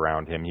spread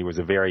around him, he was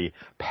a very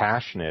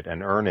passionate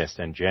and earnest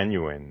and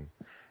genuine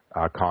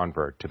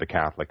convert to the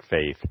Catholic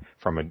faith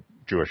from a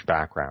Jewish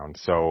background.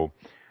 So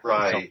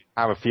I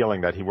have a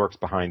feeling that he works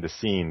behind the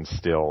scenes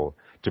still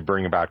to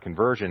bring about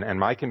conversion. And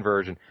my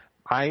conversion,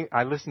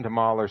 I listened to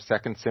Mahler's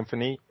Second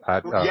Symphony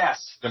at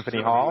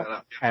Symphony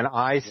Hall, and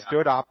I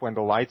stood up when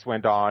the lights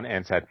went on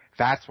and said,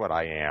 "That's what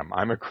I am.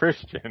 I'm a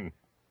Christian."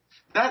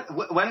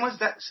 When was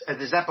that?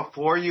 Is that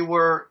before you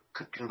were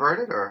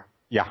converted, or?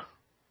 Yeah.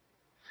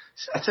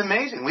 That's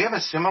amazing. We have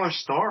a similar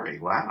story.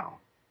 Wow.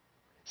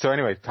 So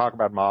anyway, talk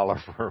about Mahler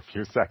for a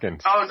few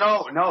seconds.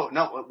 Oh,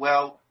 no.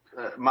 Well,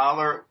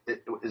 Mahler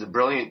is a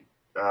brilliant,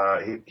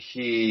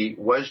 he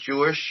was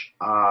Jewish,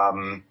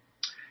 and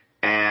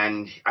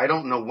I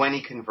don't know when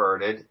he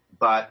converted,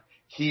 but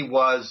he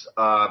was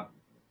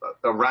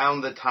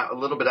around the time, a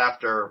little bit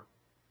after,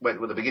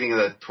 with the beginning of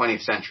the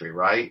 20th century,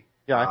 right?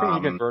 Yeah, I think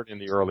he converted in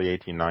the early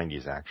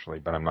 1890s, actually,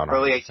 but I'm not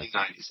early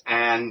 1890s,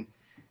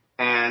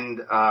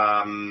 and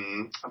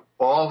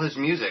all his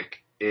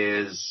music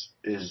is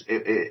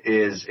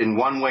in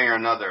one way or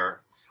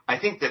another. I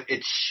think that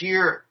its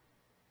sheer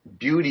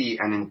beauty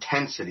and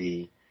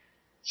intensity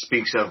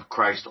speaks of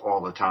Christ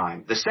all the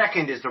time. The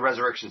second is the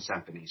Resurrection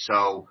Symphony,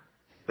 so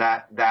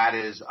that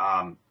is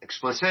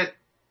explicit,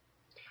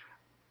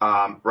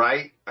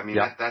 right? I mean,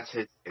 that's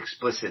his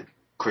explicit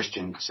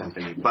Christian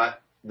symphony.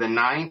 But the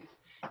ninth,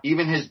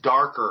 even his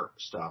darker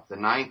stuff, the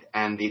ninth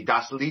and the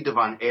Das Lied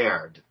van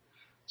Erde,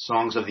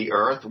 Songs of the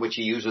Earth, which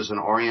he uses an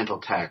Oriental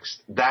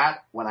text.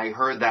 That, when I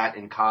heard that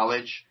in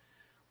college,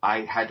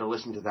 I had to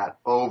listen to that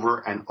over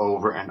and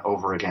over and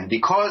over again,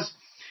 because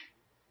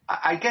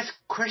I guess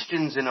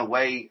Christians, in a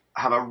way,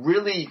 have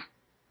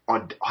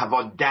have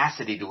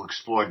audacity to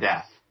explore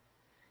death,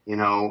 you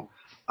know,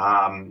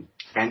 and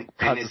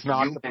it's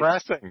not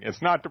depressing.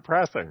 It's not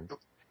depressing.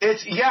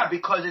 It's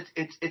because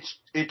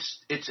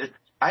it's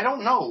I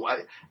don't know,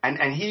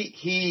 and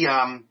he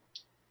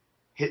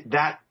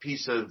that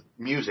piece of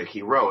music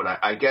he wrote,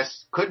 I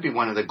guess, could be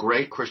one of the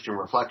great Christian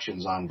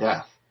reflections on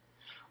death.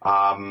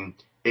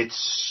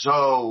 It's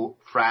so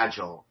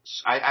fragile.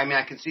 I mean,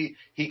 I can see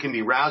he can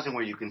be rousing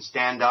where you can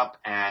stand up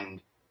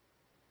and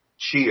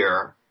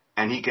cheer,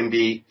 and he can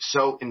be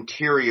so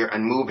interior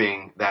and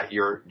moving that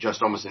you're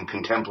just almost in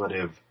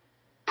contemplative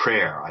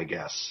prayer, I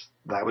guess.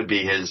 That would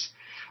be his.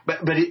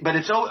 But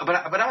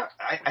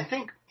I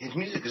think his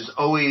music is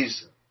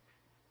always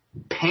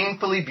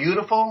painfully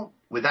beautiful.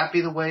 Would that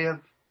be the way of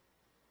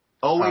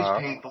always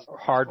painful?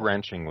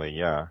 Heart-wrenchingly,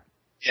 yeah.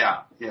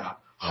 Yeah.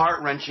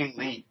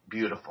 Heart-wrenchingly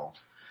beautiful.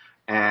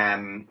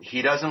 And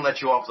he doesn't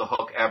let you off the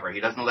hook ever. He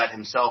doesn't let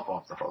himself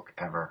off the hook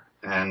ever.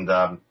 And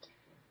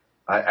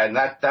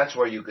that's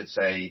where you could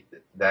say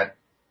that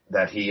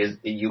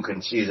you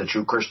can see he's a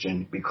true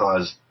Christian,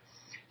 because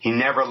he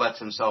never lets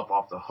himself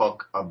off the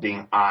hook of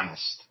being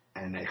honest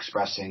and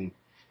expressing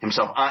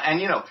himself. And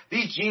you know,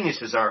 these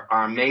geniuses are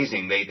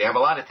amazing. They have a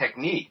lot of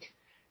technique,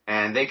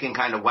 and they can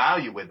kind of wow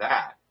you with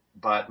that.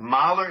 But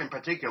Mahler in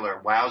particular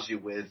wows you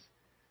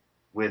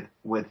with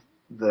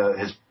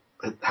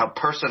how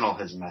personal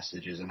his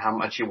message is and how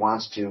much he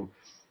wants to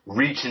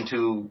reach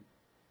into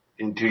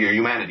your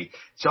humanity.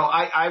 So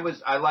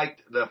I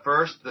liked the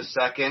first, the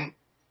second,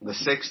 the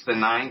sixth, the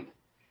ninth,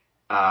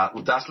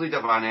 Das Lied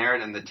van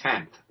Erde, and the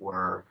 10th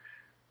were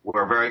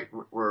very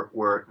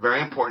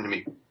important to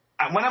me.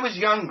 When I was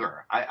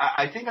younger,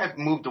 I think I've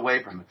moved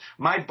away from it.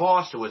 My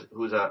boss,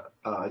 who's a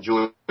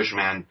Jewish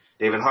man,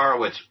 David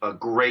Horowitz, a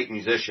great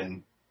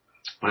musician,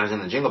 when I was in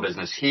the jingle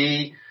business,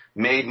 he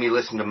made me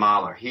listen to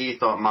Mahler. He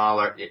thought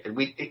Mahler, it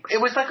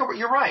was like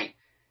you're right.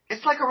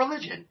 It's like a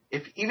religion.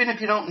 Even if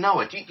you don't know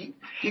it,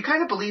 you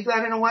kind of believe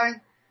that in a way.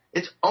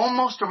 It's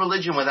almost a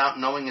religion without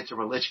knowing it's a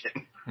religion.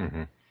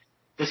 Mm-hmm.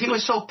 Because he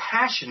was so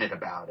passionate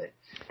about it,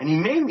 and he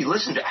made me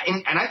listen to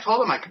it. And I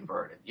told him I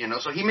converted, you know,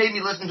 so he made me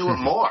listen to it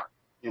more,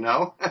 you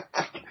know.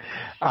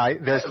 I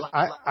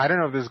don't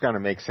know if this is going to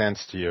make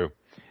sense to you.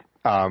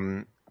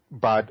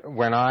 But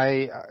when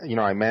I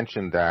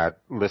mentioned that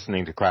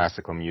listening to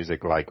classical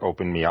music like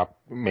opened me up,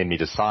 made me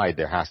decide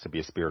there has to be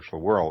a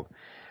spiritual world.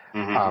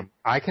 Mm-hmm.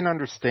 I can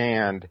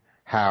understand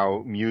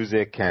how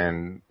music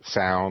can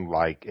sound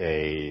like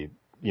a,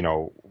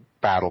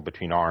 battle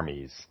between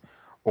armies,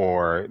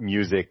 or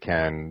music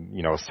can,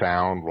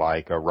 sound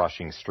like a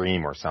rushing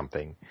stream or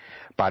something.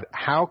 But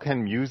how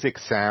can music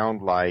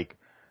sound like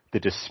the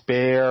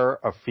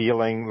despair of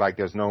feeling like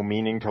there's no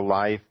meaning to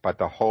life, but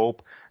the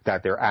hope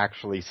that there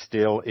actually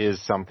still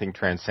is something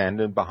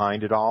transcendent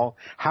behind it all?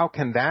 How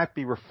can that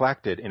be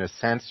reflected in a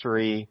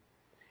sensory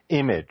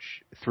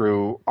image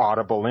through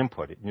audible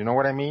input? You know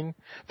what I mean?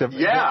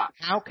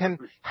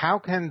 How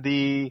can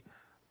the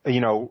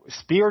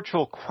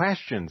spiritual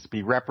questions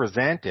be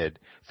represented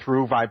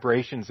through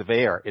vibrations of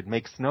air? It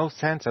makes no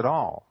sense at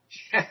all.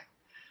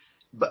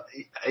 But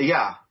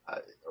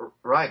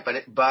right.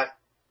 But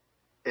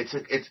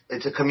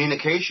it's a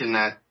communication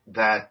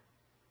that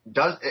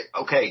does.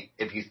 Okay,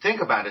 if you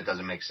think about it, it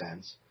doesn't make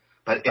sense.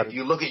 But if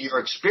you look at your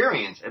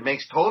experience, it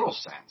makes total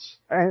sense.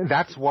 And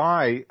that's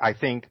why I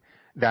think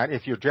that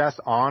if you're just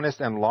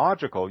honest and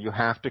logical, you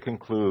have to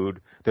conclude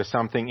there's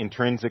something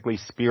intrinsically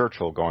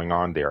spiritual going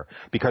on there,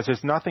 because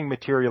there's nothing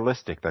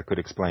materialistic that could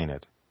explain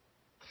it.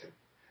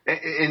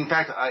 In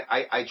fact,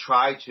 I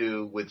try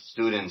to, with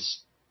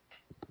students,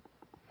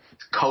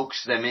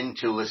 coax them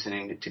into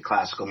listening to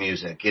classical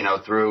music,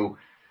 through,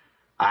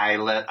 I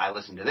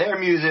listen to their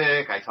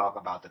music, I talk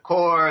about the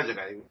chords, and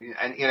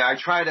I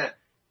try to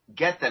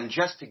get them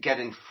just to get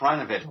in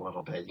front of it a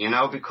little bit,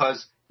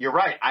 because you're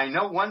right. I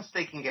know once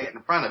they can get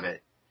in front of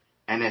it,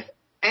 and if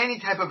any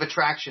type of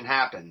attraction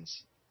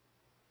happens,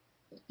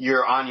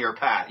 you're on your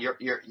path.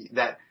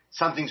 That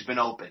something's been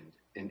opened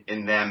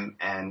in them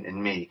and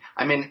in me.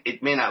 I mean,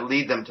 it may not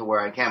lead them to where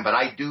I can, but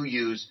I do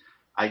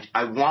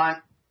I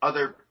want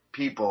other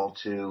people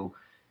to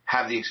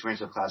have the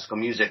experience of classical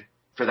music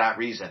for that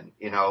reason,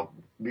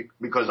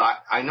 because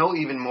I know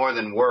even more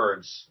than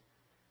words.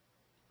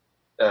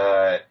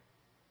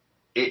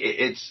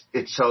 It's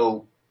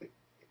so.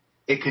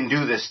 It can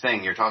do this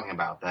thing you're talking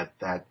about,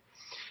 and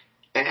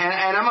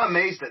I'm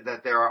amazed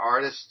that there are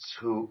artists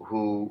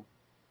who,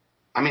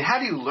 I mean, how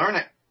do you learn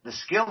it? The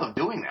skill of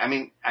doing that. I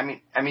mean.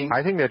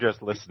 I think they're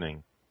just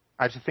listening.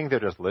 I just think they're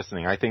just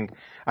listening. I think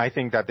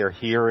that they're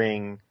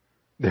hearing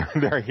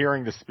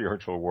the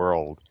spiritual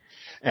world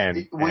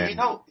and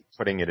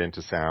putting it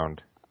into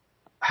sound.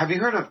 Have you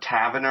heard of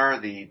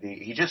Tavener?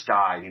 He just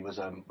died. He was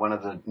one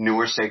of the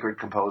newer sacred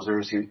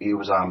composers. He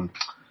was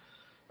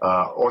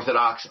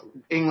Orthodox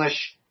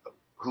English,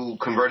 who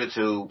converted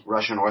to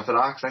Russian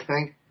Orthodox, I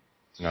think.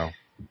 No.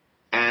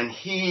 And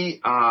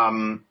he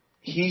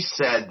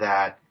said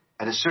that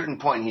at a certain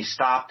point he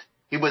stopped.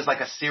 He was like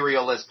a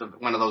serialist of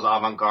one of those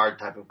avant-garde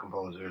type of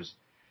composers.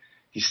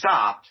 He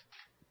stopped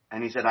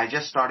and he said, I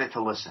just started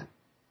to listen.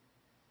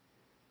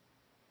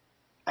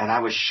 And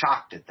I was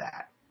shocked at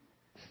that.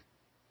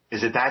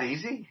 Is it that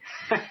easy?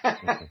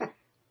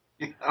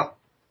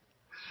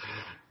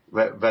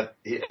 But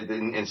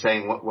in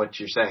saying what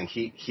you're saying,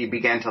 he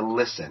began to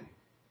listen.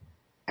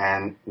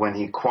 And when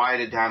he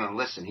quieted down and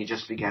listened, he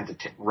just began to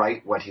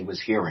write what he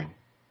was hearing.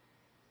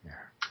 Yeah.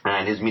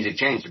 And his music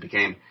changed.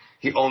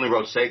 He only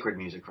wrote sacred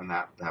music from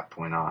that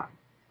point on.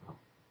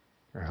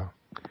 Yeah.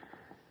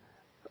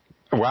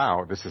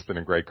 Wow, this has been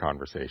a great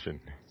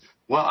conversation.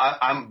 Well,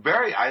 after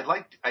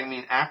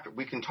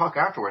we can talk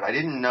afterward. I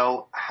didn't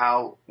know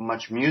how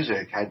much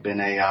music had been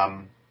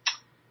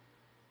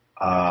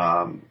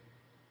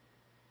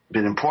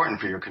been important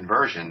for your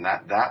conversion.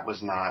 That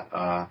was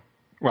not.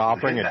 Well, I'll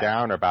bring it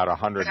down about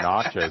 100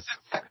 notches.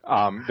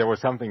 There was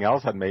something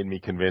else that made me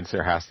convinced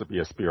there has to be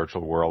a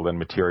spiritual world and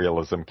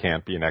materialism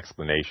can't be an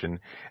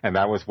explanation, and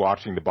that was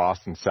watching the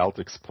Boston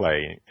Celtics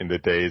play in the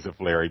days of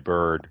Larry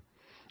Bird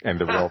and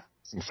the real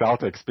Boston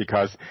Celtics,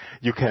 because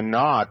you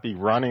cannot be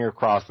running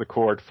across the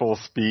court full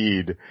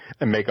speed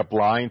and make a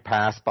blind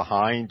pass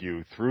behind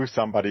you through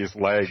somebody's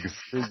legs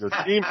through your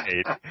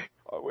teammate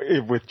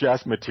with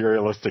just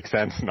materialistic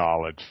sense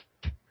knowledge.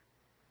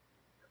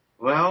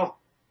 Well,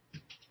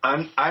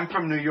 I'm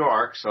from New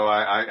York, so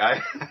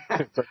I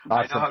know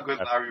how good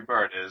Larry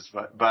Bird is,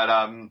 but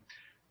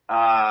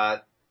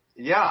how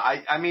did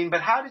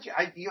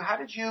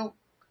you?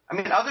 I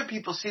mean, other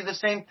people see the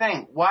same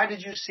thing. Why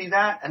did you see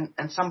that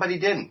and somebody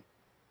didn't?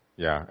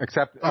 Yeah,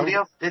 except somebody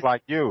else did.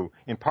 Like you,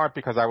 in part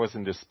because I was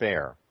in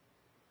despair.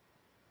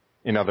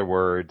 In other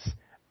words,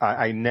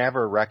 I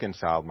never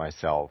reconciled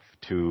myself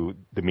to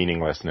the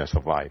meaninglessness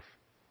of life.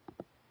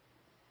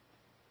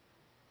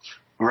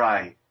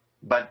 Right.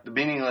 But the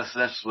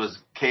meaninglessness was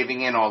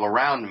caving in all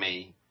around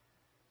me,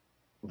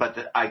 but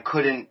I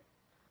couldn't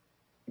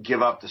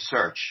give up the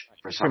search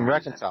for some reason. You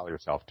couldn't reconcile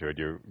yourself to it.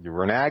 You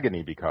were in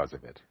agony because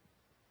of it.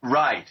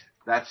 Right.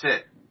 That's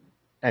it.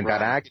 And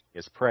that agony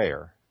is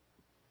prayer.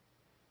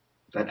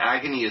 That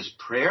agony is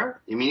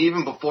prayer? You mean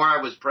even before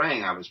I was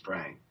praying?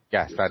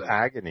 Yes, that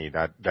agony,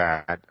 that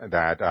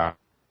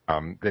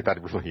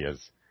really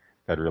is.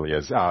 That really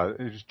is.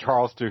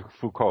 Charles de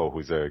Foucault,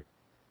 who's a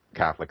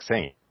Catholic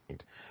saint,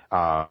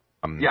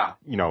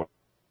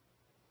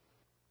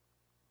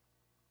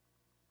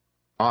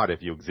 God,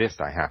 if you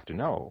exist, I have to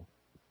know.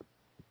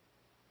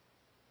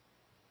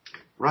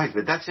 Right,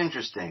 but that's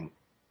interesting.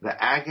 The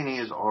agony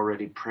is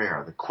already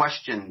prayer. The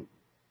question...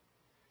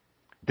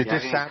 The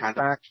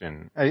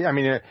dissatisfaction. I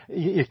mean,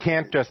 it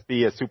can't just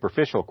be a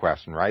superficial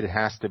question, right? It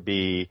has to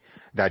be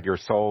that your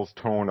soul's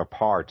torn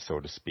apart, so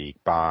to speak,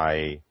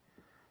 by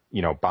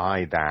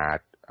that,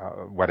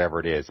 whatever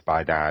it is,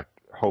 by that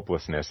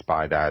hopelessness,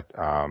 by that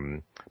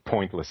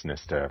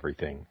pointlessness to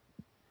everything.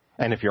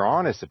 And if you're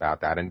honest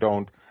about that and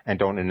don't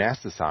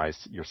anesthetize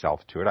yourself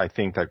to it, I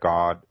think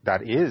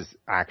that is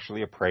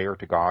actually a prayer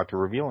to God to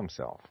reveal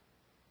himself.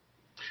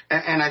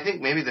 And I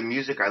think maybe the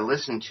music I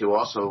listened to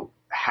also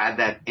had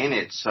that in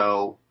it,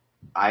 so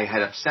I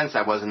had a sense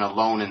I wasn't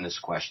alone in this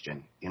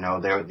question.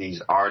 There were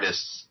these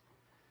artists,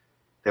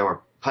 there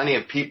were plenty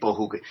of people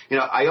who could,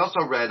 I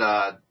also read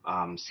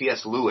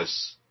C.S.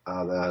 Lewis,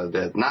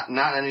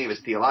 not any of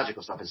his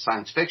theological stuff, his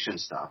science fiction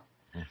stuff.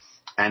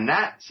 And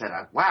that said,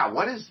 wow,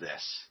 what is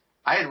this?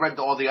 I had read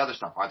all the other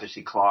stuff, Arthur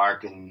C.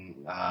 Clarke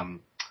and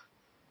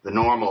the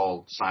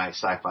normal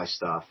sci-fi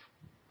stuff,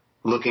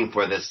 looking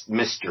for this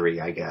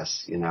mystery, I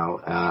guess,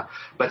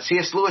 But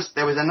C.S. Lewis,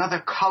 there was another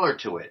color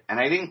to it, and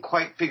I didn't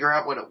quite figure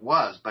out what it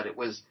was, but it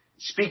was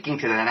speaking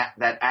to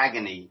that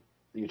agony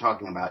that you're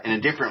talking about in a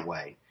different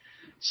way.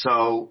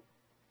 So,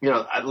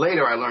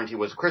 later I learned he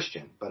was a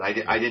Christian, but I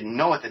didn't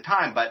know at the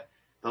time, but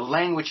the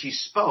language he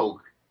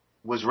spoke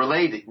was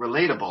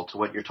relatable to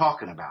what you're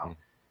talking about.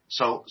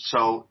 So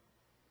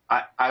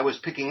I was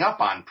picking up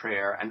on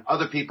prayer and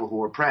other people who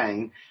were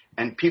praying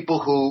and people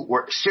who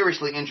were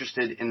seriously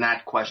interested in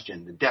that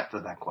question, the depth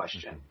of that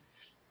question.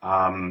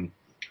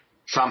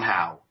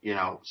 Somehow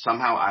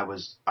I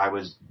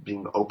was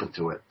being open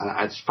to it.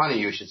 And it's funny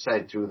you should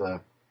say through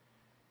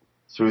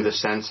the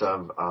sense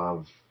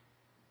of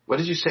what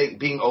did you say?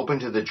 Being open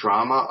to the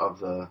drama of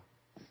the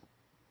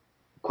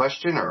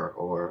question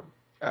or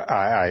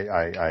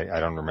I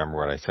don't remember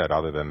what I said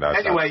other than that.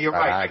 Anyway, you're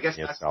right. I guess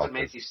that's what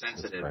made me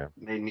sensitive.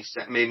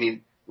 Made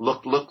me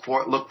look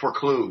for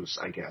clues,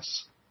 I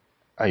guess.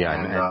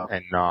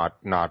 And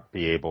not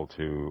be able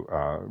to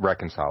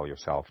reconcile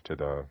yourself to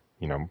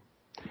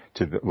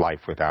the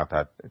life without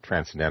that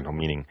transcendental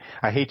meaning.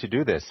 I hate to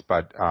do this,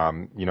 but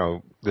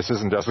this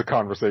isn't just a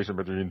conversation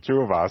between the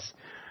two of us.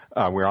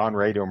 We're on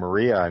Radio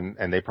Maria,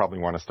 and they probably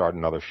want to start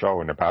another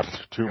show in about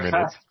 2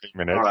 minutes, 3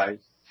 minutes. All right.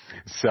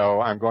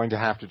 So I'm going to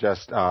have to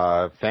just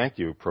thank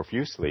you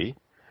profusely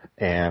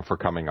and for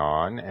coming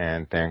on,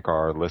 and thank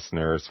our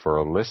listeners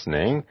for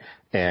listening.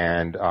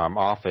 And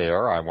off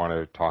air, I want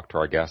to talk to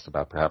our guest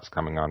about perhaps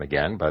coming on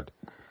again. But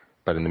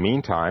in the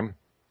meantime,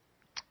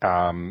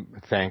 I'll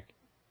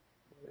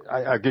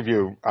give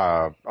you,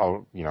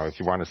 if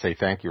you want to say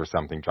thank you or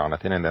something,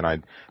 Jonathan, and then I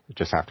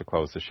just have to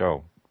close the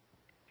show.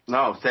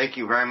 No, thank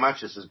you very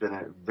much. This has been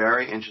a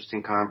very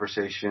interesting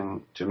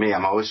conversation to me.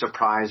 I'm always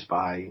surprised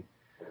by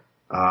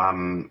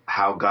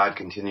how God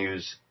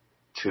continues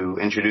to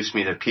introduce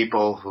me to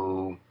people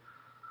who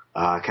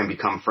can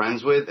become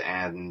friends with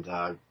and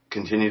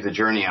continue the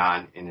journey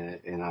on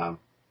in a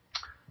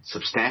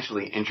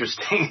substantially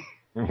interesting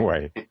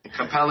way,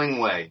 compelling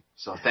way.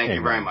 So thank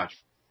you very much.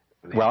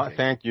 Well,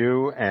 thank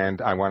you,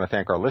 and I want to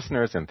thank our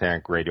listeners and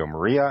thank Radio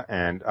Maria,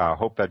 and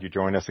hope that you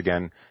join us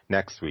again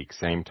next week,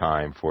 same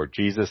time, for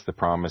Jesus, the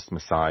Promised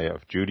Messiah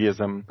of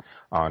Judaism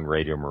on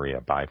Radio Maria.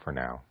 Bye for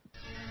now.